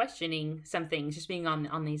me questioning some things, just being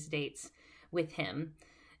on these dates with him.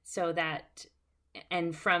 So that,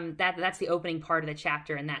 and from that's the opening part of the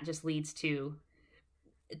chapter, and that just leads to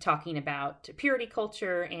talking about purity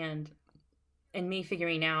culture and me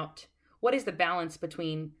figuring out what is the balance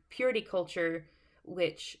between purity culture,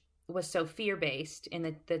 which was so fear-based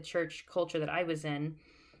in the church culture that I was in,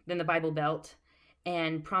 then the Bible Belt,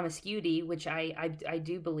 and promiscuity, which I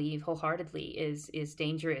do believe wholeheartedly is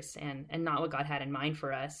dangerous and not what God had in mind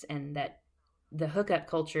for us, and that the hookup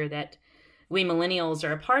culture that we millennials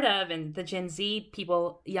are a part of, and the Gen Z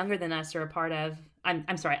people younger than us are a part of.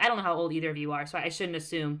 I'm sorry, I don't know how old either of you are, so I shouldn't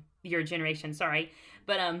assume your generation. Sorry,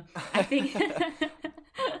 but I think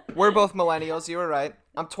We're both millennials. You were right.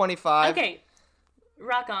 I'm 25. Okay.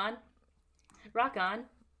 Rock on. Rock on.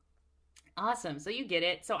 Awesome. So you get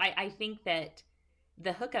it. So I think that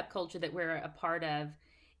the hookup culture that we're a part of,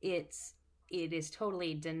 it is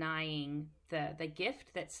totally denying the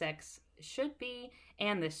gift that sex should be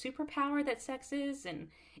and the superpower that sex is. And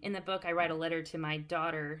in the book, I write a letter to my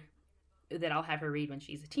daughter that I'll have her read when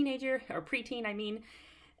she's a teenager, or preteen, I mean.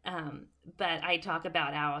 But I talk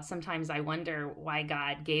about how sometimes I wonder why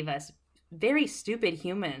God gave us very stupid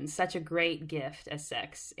humans such a great gift as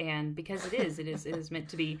sex. And because it is meant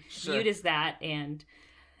to be viewed as that. And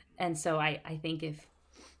so I think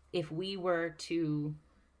if we were to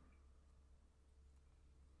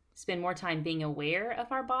spend more time being aware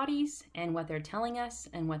of our bodies and what they're telling us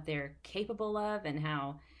and what they're capable of and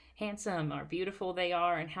how handsome or beautiful they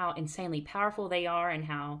are and how insanely powerful they are and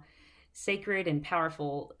how sacred and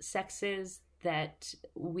powerful sex is, that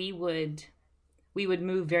we would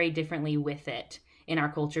move very differently with it in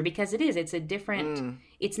our culture, because it's a different,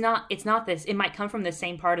 it's not this, it might come from the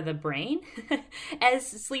same part of the brain as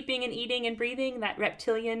sleeping and eating and breathing, that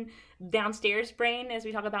reptilian downstairs brain, as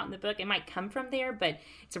we talk about in the book. It might come from there, but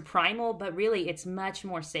it's a primal, but really it's much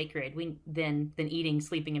more sacred than eating,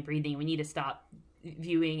 sleeping, and breathing. We need to stop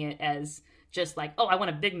viewing it as just like, oh, I want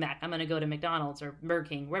a Big Mac, I'm going to go to McDonald's or Burger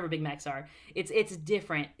King, wherever Big Macs are. It's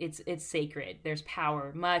different. It's sacred. There's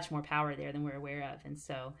power, much more power there than we're aware of. And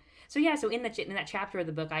so in that chapter of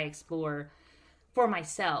the book, I explore for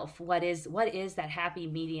myself what is that happy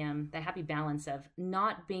medium, that happy balance of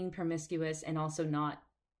not being promiscuous and also not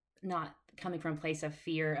coming from a place of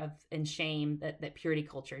fear and shame that purity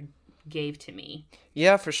culture gave to me.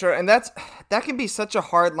 Yeah, for sure. And that can be such a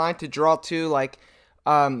hard line to draw too. Like,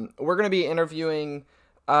 we're going to be interviewing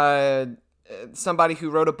somebody who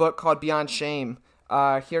wrote a book called Beyond Shame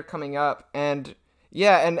here coming up. And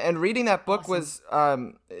yeah, and reading that book was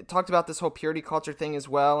it talked about this whole purity culture thing as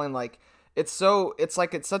well. And like, it's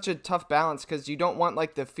such a tough balance, because you don't want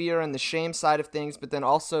like the fear and the shame side of things, but then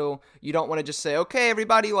also you don't want to just say, okay,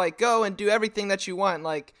 everybody, like, go and do everything that you want,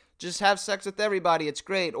 like, just have sex with everybody, it's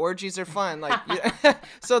great, orgies are fun, like,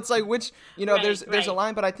 so it's like, which, there's a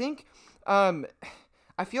line. But I think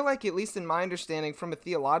I feel like, at least in my understanding from a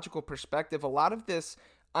theological perspective, a lot of this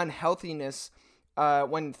unhealthiness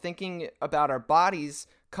when thinking about our bodies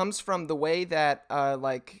comes from the way that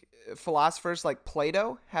like philosophers like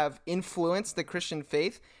Plato have influenced the Christian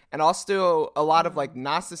faith, and also a lot of like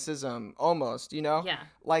Gnosticism almost,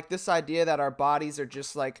 like this idea that our bodies are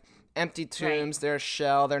just like empty tombs, they're a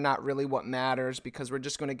shell, they're not really what matters, because we're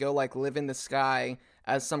just going to go like live in the sky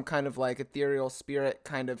as some kind of like ethereal spirit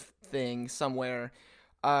kind of thing somewhere,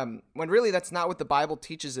 when really that's not what the Bible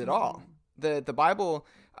teaches at all. The Bible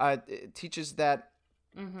teaches that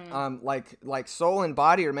like soul and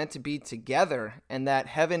body are meant to be together, and that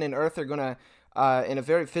heaven and earth are going to, in a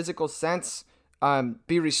very physical sense,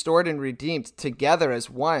 be restored and redeemed together as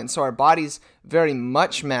one. So our bodies very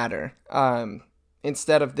much matter,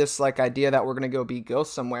 instead of this like idea that we're going to go be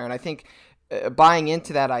ghosts somewhere. And I think buying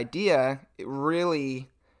into that idea, it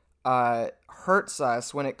really hurts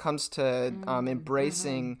us when it comes to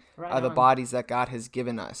embracing the bodies that God has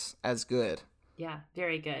given us as good. Yeah,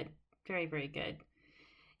 very good. Very, very good.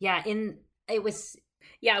 Yeah, it was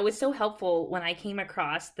so helpful when I came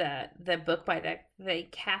across the book by the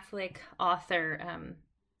Catholic author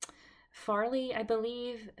Farley, I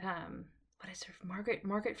believe. What is her?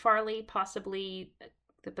 Margaret Farley, possibly,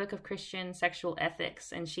 the Book of Christian Sexual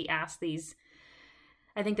Ethics, and she asked these.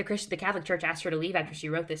 I think the Catholic Church asked her to leave after she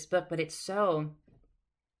wrote this book, but it's so,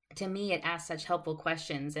 to me, it asks such helpful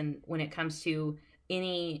questions, and when it comes to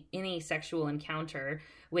any sexual encounter,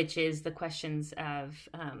 which is the questions of,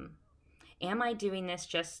 am I doing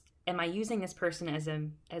this am I using this person as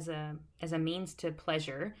a means to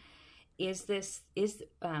pleasure?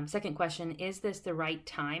 Second question, is this the right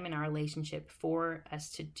time in our relationship for us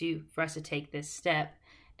to take this step?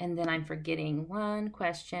 And then I'm forgetting one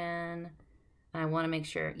question. I want to make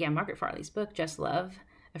sure. Yeah, Margaret Farley's book, Just Love,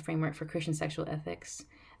 A Framework for Christian Sexual Ethics.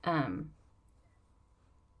 Am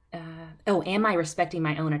I respecting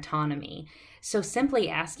my own autonomy? So simply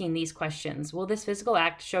asking these questions, will this physical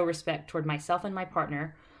act show respect toward myself and my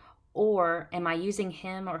partner? Or am I using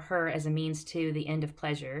him or her as a means to the end of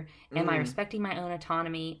pleasure? Am I respecting my own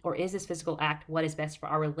autonomy? Or is this physical act what is best for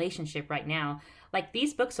our relationship right now? Like,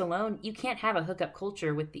 these books alone, you can't have a hookup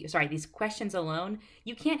culture with these questions alone.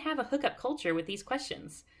 You can't have a hookup culture with these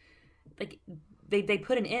questions. Like, they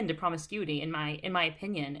put an end to promiscuity, in my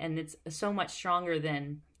opinion, and it's so much stronger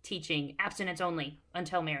than teaching abstinence only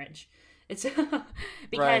until marriage. It's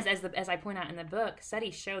because Right. as I point out in the book,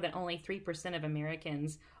 studies show that only 3% of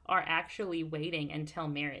Americans are actually waiting until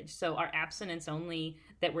marriage. So our abstinence only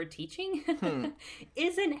that we're teaching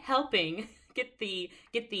isn't helping get the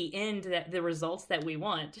end that the results that we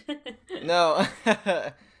want. No.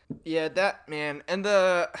 Yeah, that man. And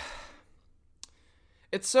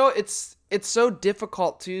it's so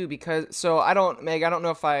difficult too, because I don't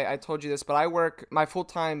know if I told you this, but my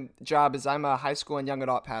full-time job is I'm a high school and young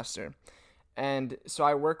adult pastor. And so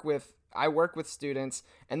I work with students,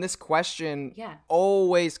 and this question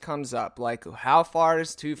always comes up, like, how far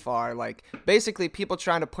is too far? Like, basically people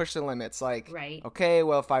trying to push the limits, like, Right. okay,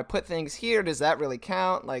 well, if I put things here, does that really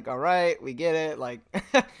count? Like, all right, we get it. Like,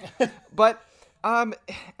 but and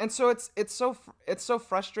so it's so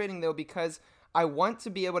frustrating though, because I want to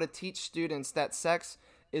be able to teach students that sex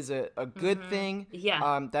is a good thing.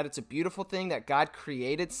 Yeah. That it's a beautiful thing, that God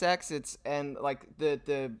created sex. And like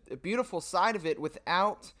the beautiful side of it,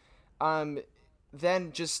 without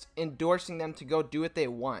then just endorsing them to go do what they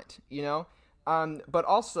want, you know? But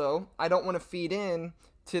also, I don't want to feed in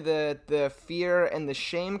to the fear and the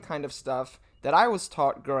shame kind of stuff that I was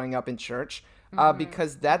taught growing up in church,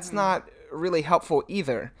 because that's not really helpful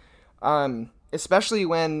either. Especially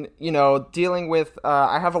when, dealing with,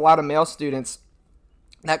 I have a lot of male students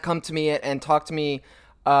that come to me and talk to me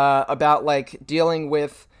about, like, dealing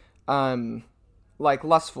with, like,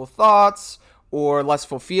 lustful thoughts or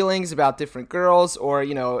lustful feelings about different girls, or,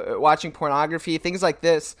 watching pornography, things like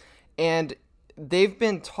this. And they've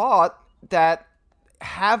been taught that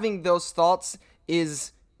having those thoughts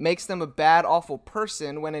makes them a bad, awful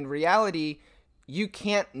person, when in reality, you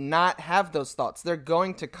can't not have those thoughts. They're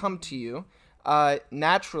going to come to you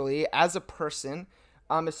naturally as a person,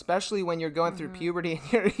 especially when you're going through puberty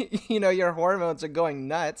and your hormones are going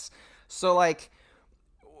nuts. So, like,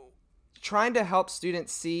 trying to help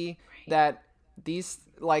students see that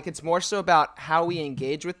it's more so about how we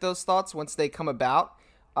engage with those thoughts once they come about,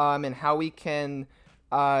 and how we can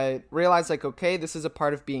realize, like, okay, this is a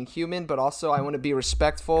part of being human, but also I want to be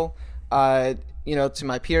respectful, to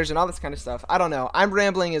my peers and all this kind of stuff. I don't know. I'm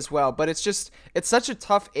rambling as well, but it's such a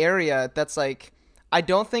tough area that's, like, I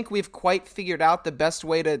don't think we've quite figured out the best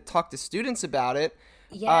way to talk to students about it.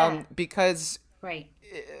 Yeah. Because Right.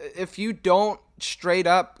 if you don't straight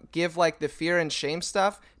up give, like, the fear and shame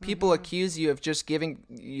stuff, people accuse you of just giving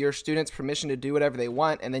your students permission to do whatever they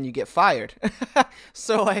want, and then you get fired.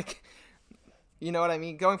 So, like, you know what I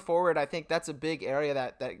mean? Going forward, I think that's a big area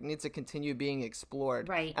that needs to continue being explored.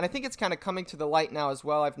 Right. And I think it's kind of coming to the light now as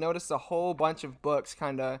well. I've noticed a whole bunch of books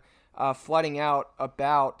kind of flooding out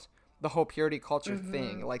about the whole purity culture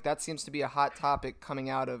thing. Like, that seems to be a hot topic coming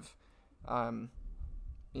out of,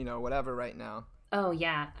 whatever right now. Oh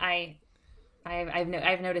yeah, I've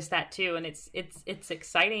noticed that too, and it's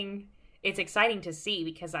exciting. It's exciting to see,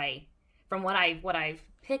 because from what I've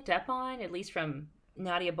picked up on, at least from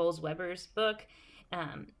Nadia Bolz-Weber's book,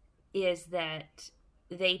 is that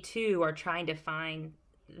they too are trying to find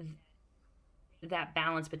that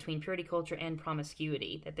balance between purity culture and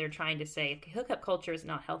promiscuity. That they're trying to say, okay, hookup culture is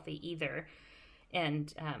not healthy either,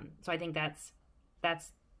 and so I think that's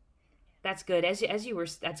good. As you were,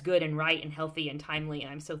 that's good and right and healthy and timely,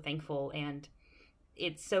 and I'm so thankful. And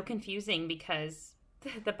it's so confusing because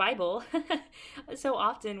the Bible, so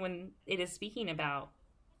often when it is speaking about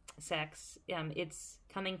sex, it's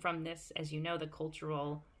coming from this, as you know, the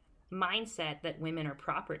cultural mindset that women are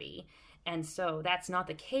property, and so that's not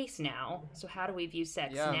the case now. So how do we view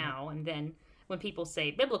sex now? And then when people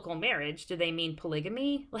say biblical marriage, do they mean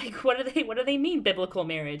polygamy? Like, what do they mean biblical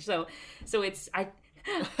marriage? So it's I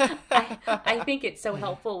think it's so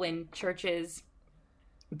helpful when churches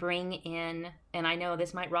bring in, and I know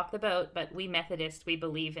this might rock the boat, but we Methodists, we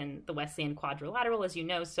believe in the Wesleyan quadrilateral, as you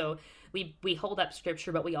know, so we hold up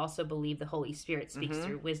scripture, but we also believe the Holy Spirit speaks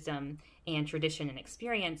through wisdom and tradition and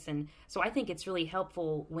experience. And so I think it's really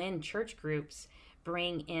helpful when church groups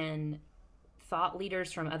bring in thought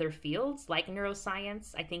leaders from other fields like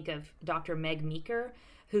neuroscience. I think of Dr. Meg Meeker,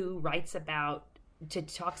 who writes about,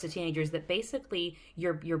 talks to teenagers, that basically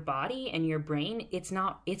your body and your brain, it's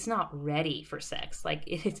not ready for sex, like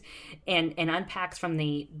it's, and unpacks from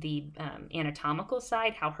the anatomical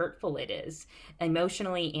side how hurtful it is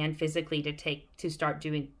emotionally and physically to start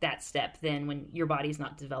doing that step then when your body's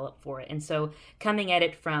not developed for it. And so coming at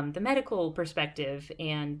it from the medical perspective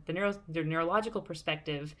and the neurological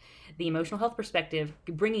perspective, the emotional health perspective,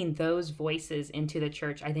 bringing those voices into the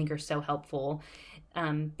church, I think are so helpful,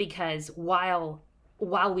 because while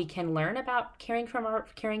while we can learn about caring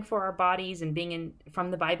for our bodies and being from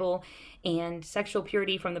the Bible and sexual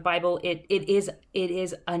purity from the Bible, it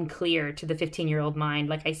is unclear to the 15-year-old mind,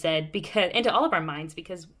 like I said, because, and to all of our minds,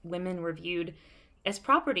 because women were viewed as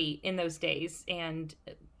property in those days, and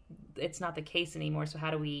it's not the case anymore. So how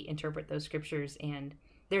do we interpret those scriptures? And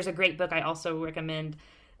there's a great book I also recommend.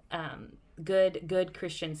 Good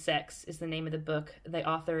Christian Sex is the name of the book. The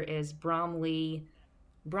author is Bromley.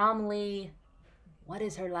 What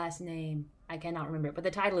is her last name? I cannot remember, but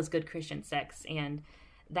the title is Good Christian Sex, and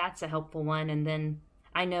that's a helpful one. And then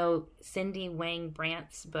I know Cindy Wang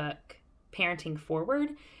Brandt's book, Parenting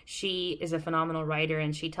Forward. She is a phenomenal writer,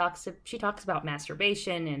 and she talks about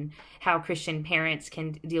masturbation and how Christian parents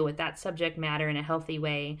can deal with that subject matter in a healthy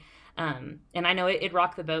way. And I know it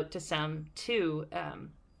rocked the boat to some too,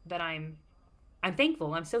 but I'm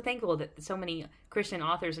thankful. I'm so thankful that so many Christian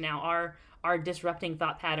authors now are disrupting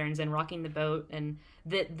thought patterns and rocking the boat. And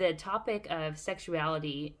the topic of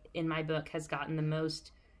sexuality in my book has gotten the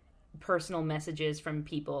most personal messages from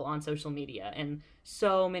people on social media, and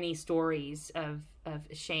so many stories of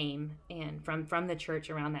shame and from the church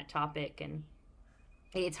around that topic. And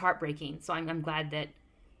it's heartbreaking. So I'm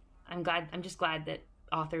just glad that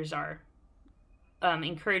authors are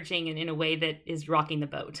encouraging and in a way that is rocking the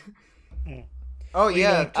boat. Oh,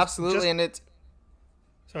 yeah, absolutely. And it's...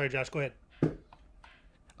 Sorry, Josh, go ahead.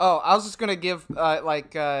 Oh, I was just going to give,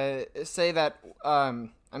 say that,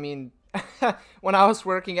 I mean, when I was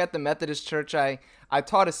working at the Methodist Church, I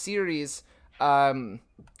taught a series on,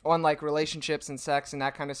 like, relationships and sex and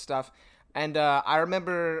that kind of stuff. And I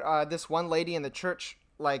remember this one lady in the church,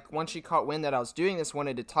 like, once she caught wind that I was doing this,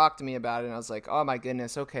 wanted to talk to me about it. And I was like, oh, my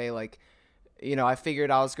goodness, okay, like, you know, I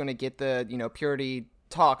figured I was going to get the, you know, purity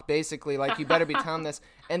talk, basically, like, you better be telling this.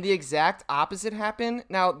 And the exact opposite happened.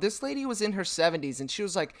 Now, this lady was in her 70s, and she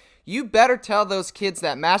was like, you better tell those kids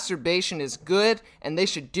that masturbation is good, and they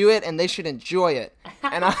should do it, and they should enjoy it.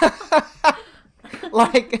 And I...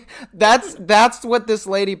 like, that's what this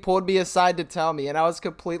lady pulled me aside to tell me, and I was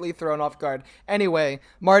completely thrown off guard. Anyway,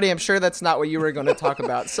 Marty, I'm sure that's not what you were going to talk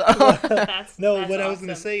about. So That's what awesome. I was going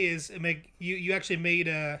to say is, you actually made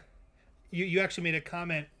a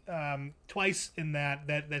comment twice in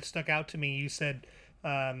that stuck out to me. You said,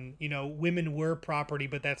 you know, women were property,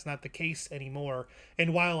 but that's not the case anymore.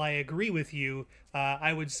 And while I agree with you,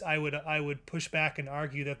 I would push back and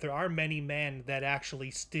argue that there are many men that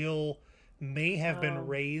actually still may have been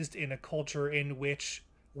raised in a culture in which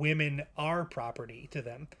women are property to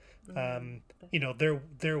them. You know,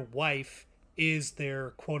 their wife is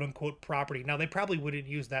their quote unquote property. Now, they probably wouldn't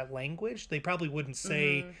use that language. They probably wouldn't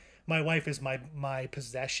say, my wife is my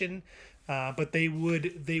possession, but they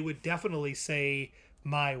would definitely say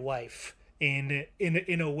my wife in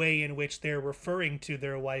a way in which they're referring to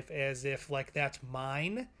their wife as if, like, that's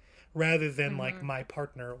mine, rather than like my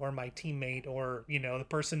partner or my teammate or, you know, the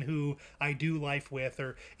person who I do life with,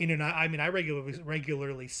 or, you know, I mean, I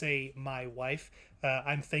regularly say my wife.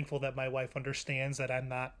 I'm thankful that my wife understands that I'm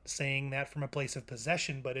not saying that from a place of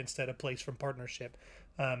possession, but instead a place from partnership.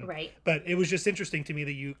 Right. But it was just interesting to me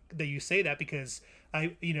that you say that, because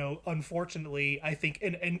unfortunately, I think,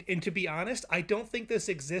 and to be honest, I don't think this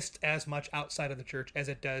exists as much outside of the church as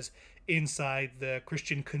it does inside the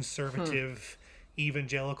Christian conservative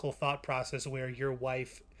evangelical thought process, where your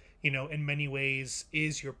wife, you know, in many ways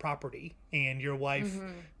is your property, and your wife,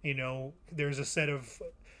 you know,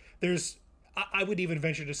 I would even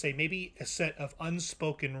venture to say maybe a set of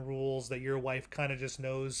unspoken rules that your wife kind of just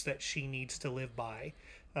knows that she needs to live by,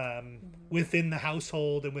 within the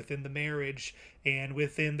household and within the marriage and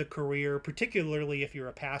within the career. Particularly if you're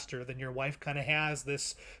a pastor, then your wife kind of has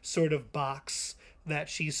this sort of box that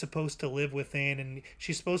she's supposed to live within, and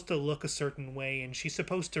she's supposed to look a certain way, and she's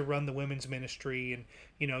supposed to run the women's ministry, and,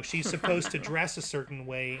 you know, she's supposed to dress a certain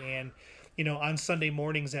way, and, you know, on Sunday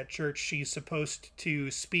mornings at church, she's supposed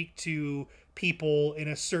to speak to people in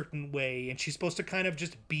a certain way, and she's supposed to kind of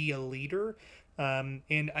just be a leader.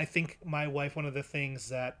 And I think my wife, one of the things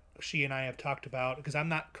that she and I have talked about, because I'm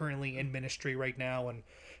not currently in ministry right now, and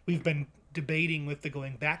we've been debating with the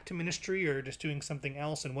going back to ministry or just doing something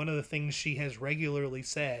else, and one of the things she has regularly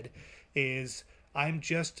said is, I'm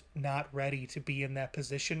just not ready to be in that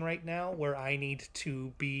position right now where I need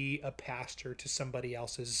to be a pastor to somebody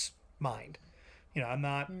else's mind. You know, I'm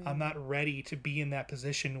not ready to be in that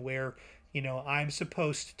position where, you know, I'm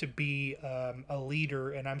supposed to be a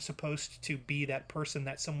leader, and I'm supposed to be that person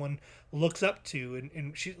that someone looks up to.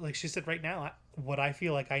 And she, like she said, right now, what I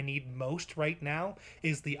feel like I need most right now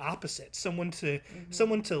is the opposite. Someone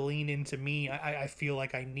to lean into me. I feel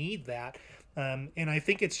like I need that. And I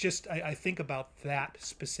think it's just, I think about that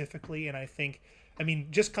specifically. And I think I mean,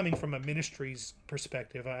 just coming from a ministry's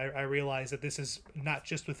perspective, I realize that this is not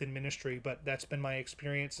just within ministry, but that's been my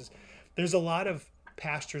experience. Is there's a lot of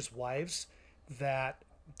pastors' wives that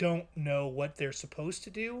don't know what they're supposed to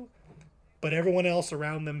do, but everyone else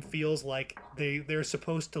around them feels like they're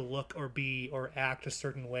supposed to look or be or act a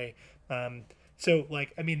certain way. So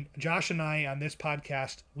like, I mean, Josh and I on this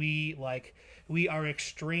podcast, we are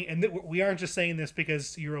extreme, and we aren't just saying this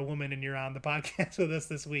because you're a woman and you're on the podcast with us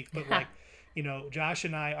this week, but like, you know, Josh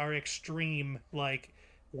and I are extreme, like,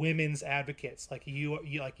 women's advocates. Like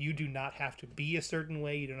you do not have to be a certain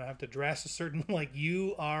way. You don't have to dress a certain, like,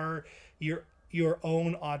 you are your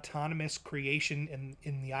own autonomous creation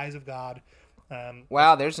in the eyes of God.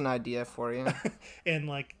 Wow, there's an idea for you. And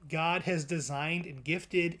like, God has designed and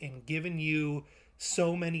gifted and given you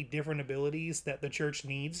so many different abilities that the church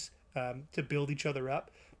needs to build each other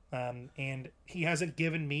up. And he hasn't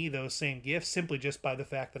given me those same gifts simply just by the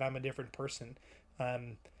fact that I'm a different person.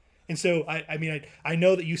 And so, I mean, I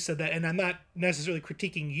know that you said that, and I'm not necessarily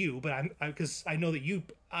critiquing you, but because I know that you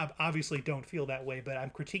obviously don't feel that way, but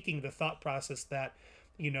I'm critiquing the thought process that,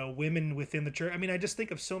 you know, women within the church. I mean, I just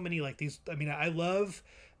think of so many like these. I mean, I love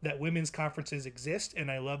that women's conferences exist, and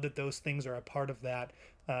I love that those things are a part of that.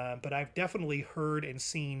 But I've definitely heard and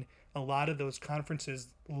seen a lot of those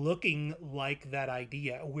conferences looking like that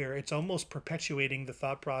idea, where it's almost perpetuating the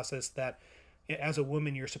thought process that as a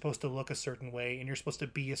woman you're supposed to look a certain way and you're supposed to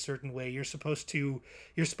be a certain way. You're supposed to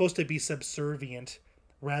be subservient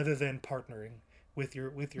rather than partnering with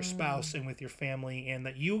your spouse and with your family, and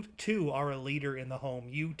that you too are a leader in the home.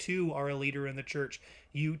 You too are a leader in the church.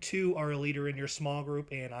 You too are a leader in your small group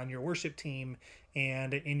and on your worship team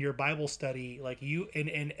and in your Bible study. Like, you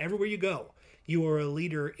and everywhere you go, you are a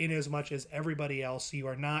leader in as much as everybody else. You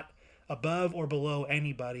are not above or below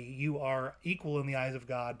anybody. You are equal in the eyes of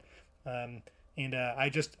God.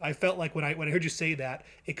 I felt like when I heard you say that,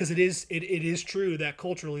 because it is true that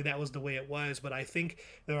culturally that was the way it was. But I think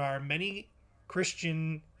there are many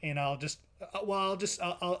Christian, and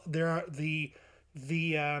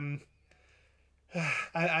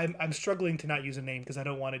I'm struggling to not use a name because I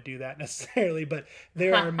don't want to do that necessarily, but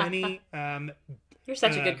there are many you're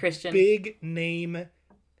such a good Christian, big name.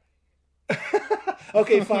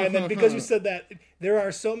 Okay, fine then, because you said that, there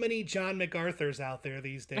are so many John MacArthurs out there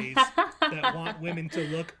these days that want women to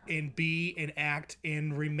look and be and act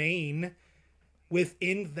and remain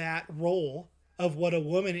within that role of what a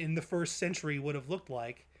woman in the first century would have looked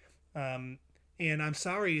like. And I'm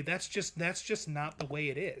sorry, that's just not the way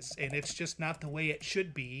it is, and it's just not the way it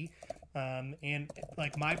should be. And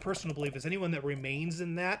like, my personal belief is anyone that remains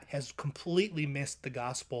in that has completely missed the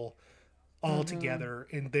gospel altogether.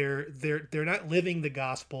 And they're not living the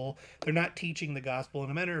gospel. They're not teaching the gospel. And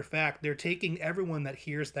a matter of fact, they're taking everyone that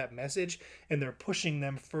hears that message and they're pushing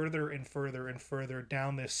them further and further and further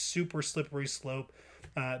down this super slippery slope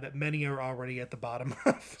that many are already at the bottom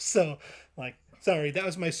of. So, like, sorry, that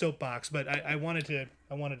was my soapbox, but I wanted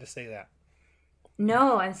to say that.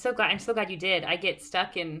 No, I'm so glad you did. I get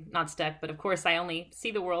not stuck, but of course I only see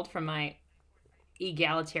the world from my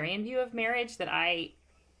egalitarian view of marriage, that I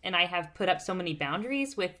have put up so many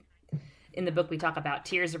boundaries with. In the book, we talk about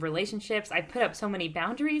tiers of relationships. I put up so many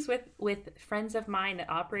boundaries with friends of mine that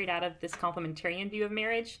operate out of this complementarian view of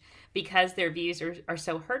marriage, because their views are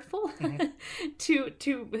so hurtful to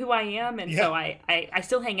who I am. And so I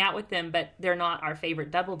still hang out with them, but they're not our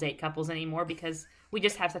favorite double date couples anymore because we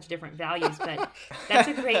just have such different values. But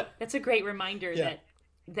that's a great reminder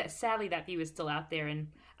that sadly that view is still out there. And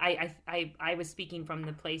I was speaking from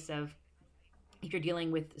the place of, if you're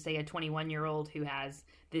dealing with, say, a 21-year-old who has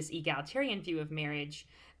this egalitarian view of marriage,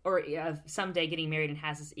 or of someday getting married and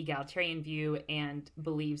has this egalitarian view and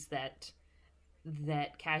believes that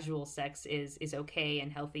casual sex is okay and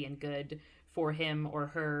healthy and good for him or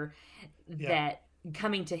her, that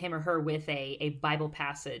coming to him or her with a Bible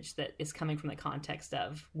passage that is coming from the context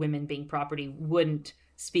of women being property wouldn't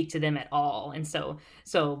speak to them at all. And so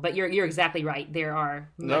but you're exactly right. There are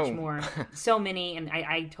much more, so many, and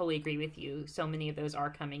I totally agree with you. So many of those are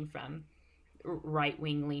coming from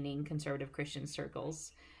right-wing leaning conservative Christian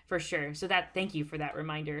circles, for sure. So thank you for that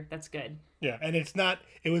reminder. That's good. Yeah. And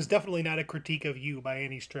it was definitely not a critique of you by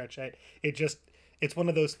any stretch. It's one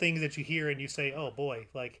of those things that you hear and you say, oh boy,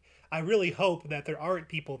 like, I really hope that there aren't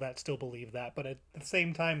people that still believe that. But at the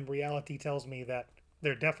same time, reality tells me that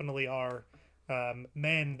there definitely are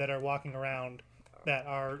men that are walking around that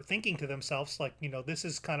are thinking to themselves, like, you know, this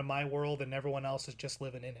is kind of my world and everyone else is just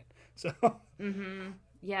living in it. So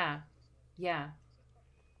yeah,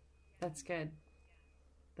 that's good.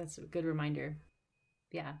 That's a good reminder.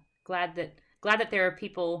 Yeah, glad that there are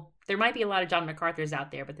people. There might be a lot of John MacArthur's out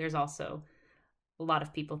there, but there's also a lot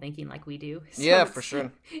of people thinking like we do. So yeah, for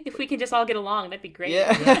sure. If we can just all get along, that'd be great.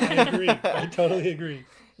 Yeah. I agree. I totally agree.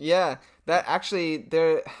 Yeah, that actually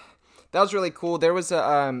that was really cool. There was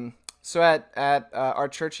a so at our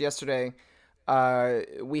church yesterday,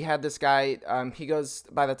 we had this guy. He goes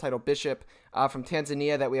by the title Bishop from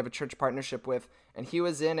Tanzania that we have a church partnership with, and he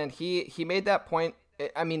was in and he made that point.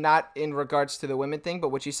 I mean, not in regards to the women thing, but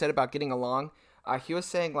what you said about getting along. He was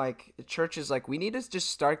saying like church is like we need to just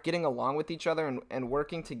start getting along with each other and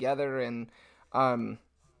working together and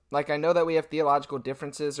like, I know that we have theological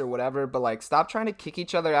differences or whatever, but, like, stop trying to kick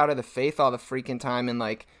each other out of the faith all the freaking time and,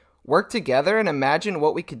 like, work together and imagine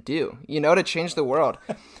what we could do, to change the world.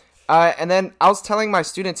 And then I was telling my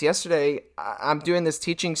students yesterday, I'm doing this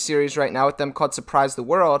teaching series right now with them called Surprise the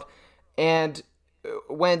World. And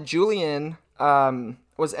when Julian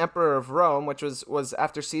was emperor of Rome, which was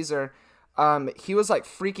after Caesar, he was, like,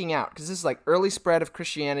 freaking out because this is, like, early spread of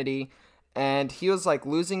Christianity. And he was like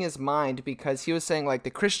losing his mind because he was saying like the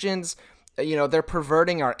Christians, they're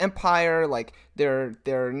perverting our empire, like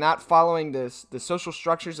they're not following the social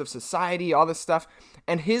structures of society, all this stuff.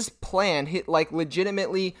 And his plan, like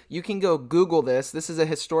legitimately, you can go Google this. This is a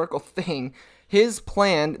historical thing. His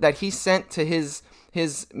plan that he sent to his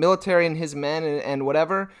military and his men and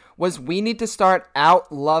whatever was we need to start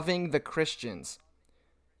out loving the Christians.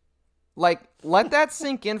 Like, let that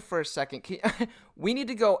sink in for a second. We need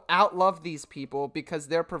to go out-love these people because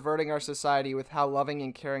they're perverting our society with how loving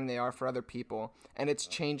and caring they are for other people, and it's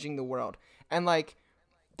changing the world. And, like,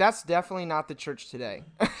 that's definitely not the church today.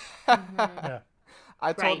 Yeah.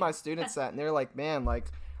 I told my students that, and they're like, man,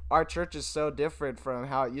 like, our church is so different from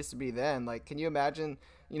how it used to be then. Like, can you imagine,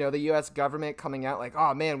 the U.S. government coming out like,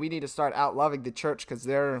 oh, man, we need to start out-loving the church because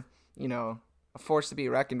they're, a force to be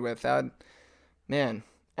reckoned with. Man.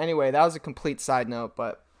 Anyway, that was a complete side note,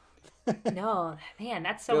 but no, man,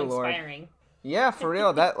 that's so inspiring. Lord. Yeah, for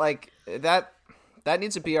real. That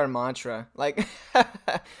needs to be our mantra. Like,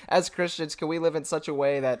 as Christians, can we live in such a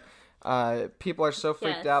way that people are so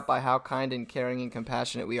freaked out by how kind and caring and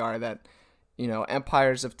compassionate we are that,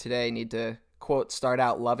 empires of today need to, quote, start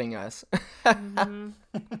out loving us. Mm-hmm.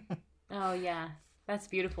 Oh, yeah. That's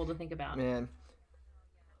beautiful to think about. Man.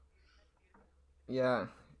 Yeah.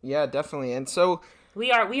 Yeah, definitely. And so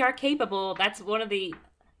we are capable. That's one of the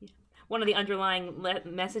underlying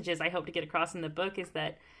messages I hope to get across in the book is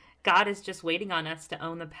that God is just waiting on us to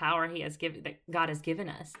own the power that God has given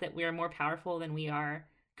us, that we are more powerful than we are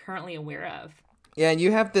currently aware of. Yeah, and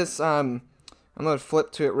you have this, I'm going to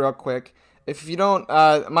flip to it real quick. If you don't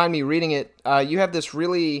mind me reading it, you have this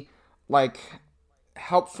really, like,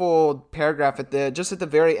 helpful paragraph at the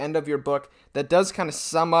very end of your book that does kind of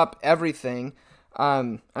sum up everything.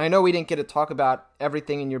 I know we didn't get to talk about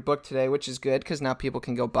everything in your book today, which is good because now people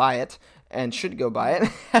can go buy it and should go buy it.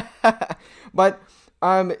 But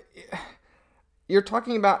you're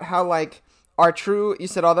talking about how like you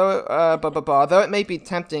said although it may be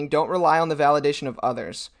tempting, don't rely on the validation of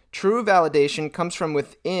others. True validation comes from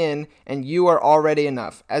within, and you are already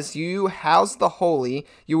enough. As you house the holy,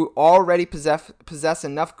 you already possess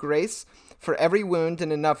enough grace for every wound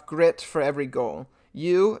and enough grit for every goal.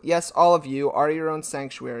 You, yes, all of you, are your own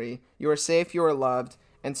sanctuary. You are safe, you are loved,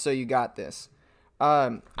 and so you got this.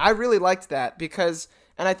 I really liked that because,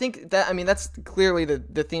 and I think that's clearly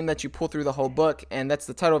the theme that you pull through the whole book, and that's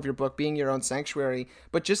the title of your book, Being Your Own Sanctuary.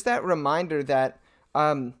 But just that reminder that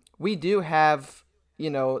we do have,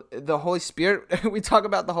 the Holy Spirit. We talk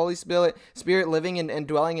about the Holy Spirit living and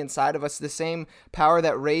dwelling inside of us. The same power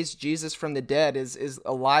that raised Jesus from the dead is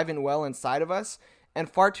alive and well inside of us. And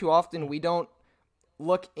far too often we don't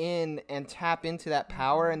look in and tap into that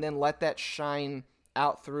power and then let that shine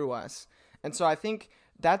out through us. And so I think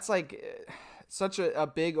that's like such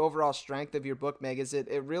a big overall strength of your book, Meg, is it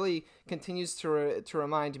really continues to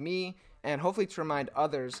remind me and hopefully to remind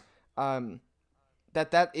others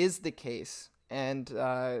that is the case. And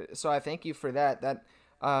so I thank you for that. That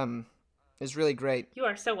is really great. You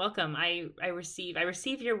are so welcome. I receive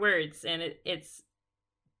your words, and it's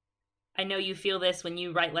I know you feel this when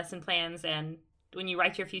you write lesson plans and when you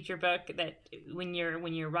write your future book, that when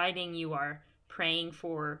you're writing, you are praying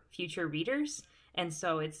for future readers. And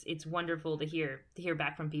so it's wonderful to hear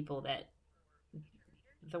back from people that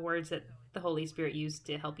the words that the Holy Spirit used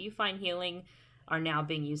to help you find healing are now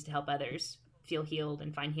being used to help others feel healed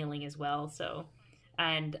and find healing as well. So,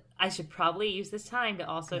 and I should probably use this time to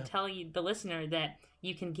also tell you, the listener, that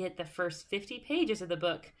you can get the first 50 pages of the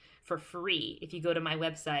book for free if you go to my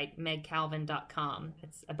website, megcalvin.com.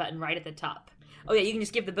 It's a button right at the top. Oh yeah, you can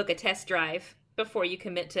just give the book a test drive before you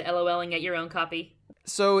commit to LOLing at your own copy.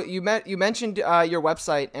 So you mentioned your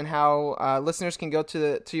website and how listeners can go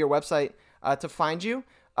to your website. to find you.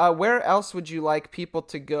 Where else would you like people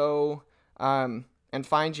to go and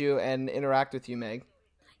find you and interact with you, Meg?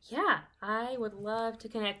 Yeah, I would love to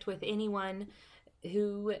connect with anyone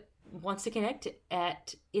who wants to connect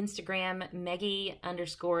at Instagram,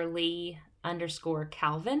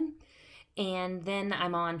 Meggie_Lee_Calvin. And then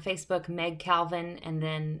I'm on Facebook, Meg Calvin, and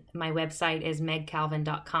then my website is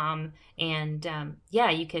megcalvin.com. And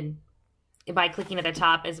you can, by clicking at the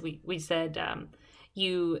top, as we said,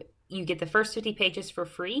 you get the first 50 pages for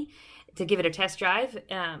free to give it a test drive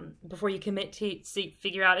before you commit to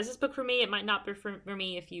figure out, is this book for me? It might not be for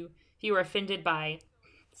me if you are offended by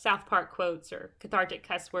South Park quotes or cathartic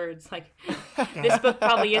cuss words, like this book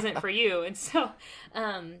probably isn't for you. And so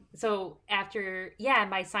after,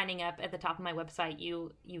 by signing up at the top of my website,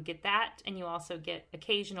 you get that. And you also get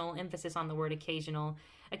occasional emphasis on the word occasional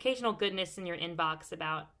goodness in your inbox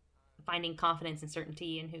about finding confidence and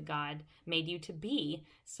certainty in who God made you to be.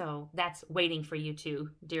 So that's waiting for you too,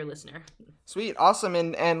 dear listener. Sweet. Awesome.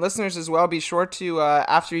 And listeners as well, be sure to,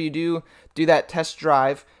 after you do that test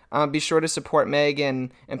drive, be sure to support Meg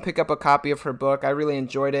and pick up a copy of her book. I really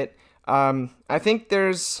enjoyed it. I think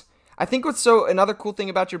another cool thing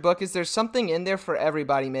about your book is there's something in there for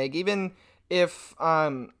everybody, Meg. Even if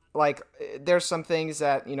there's some things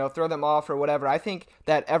that, throw them off or whatever. I think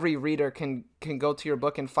that every reader can go to your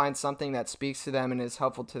book and find something that speaks to them and is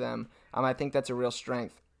helpful to them. I think that's a real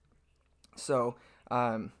strength. So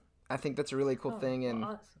I think that's a really cool thing. And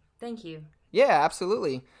awesome. Thank you. Yeah,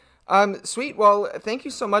 absolutely. Sweet. Well, thank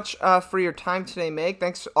you so much for your time today, Meg.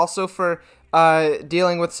 Thanks also for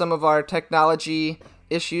dealing with some of our technology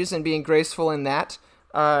issues and being graceful in that.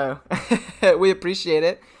 We appreciate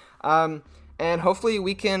it. And hopefully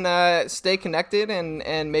we can stay connected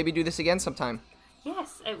and maybe do this again sometime.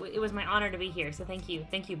 Yes, it was my honor to be here. So thank you.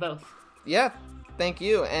 Thank you both. Yeah, thank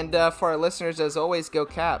you. And for our listeners, as always, go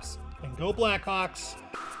Caps. And go Blackhawks.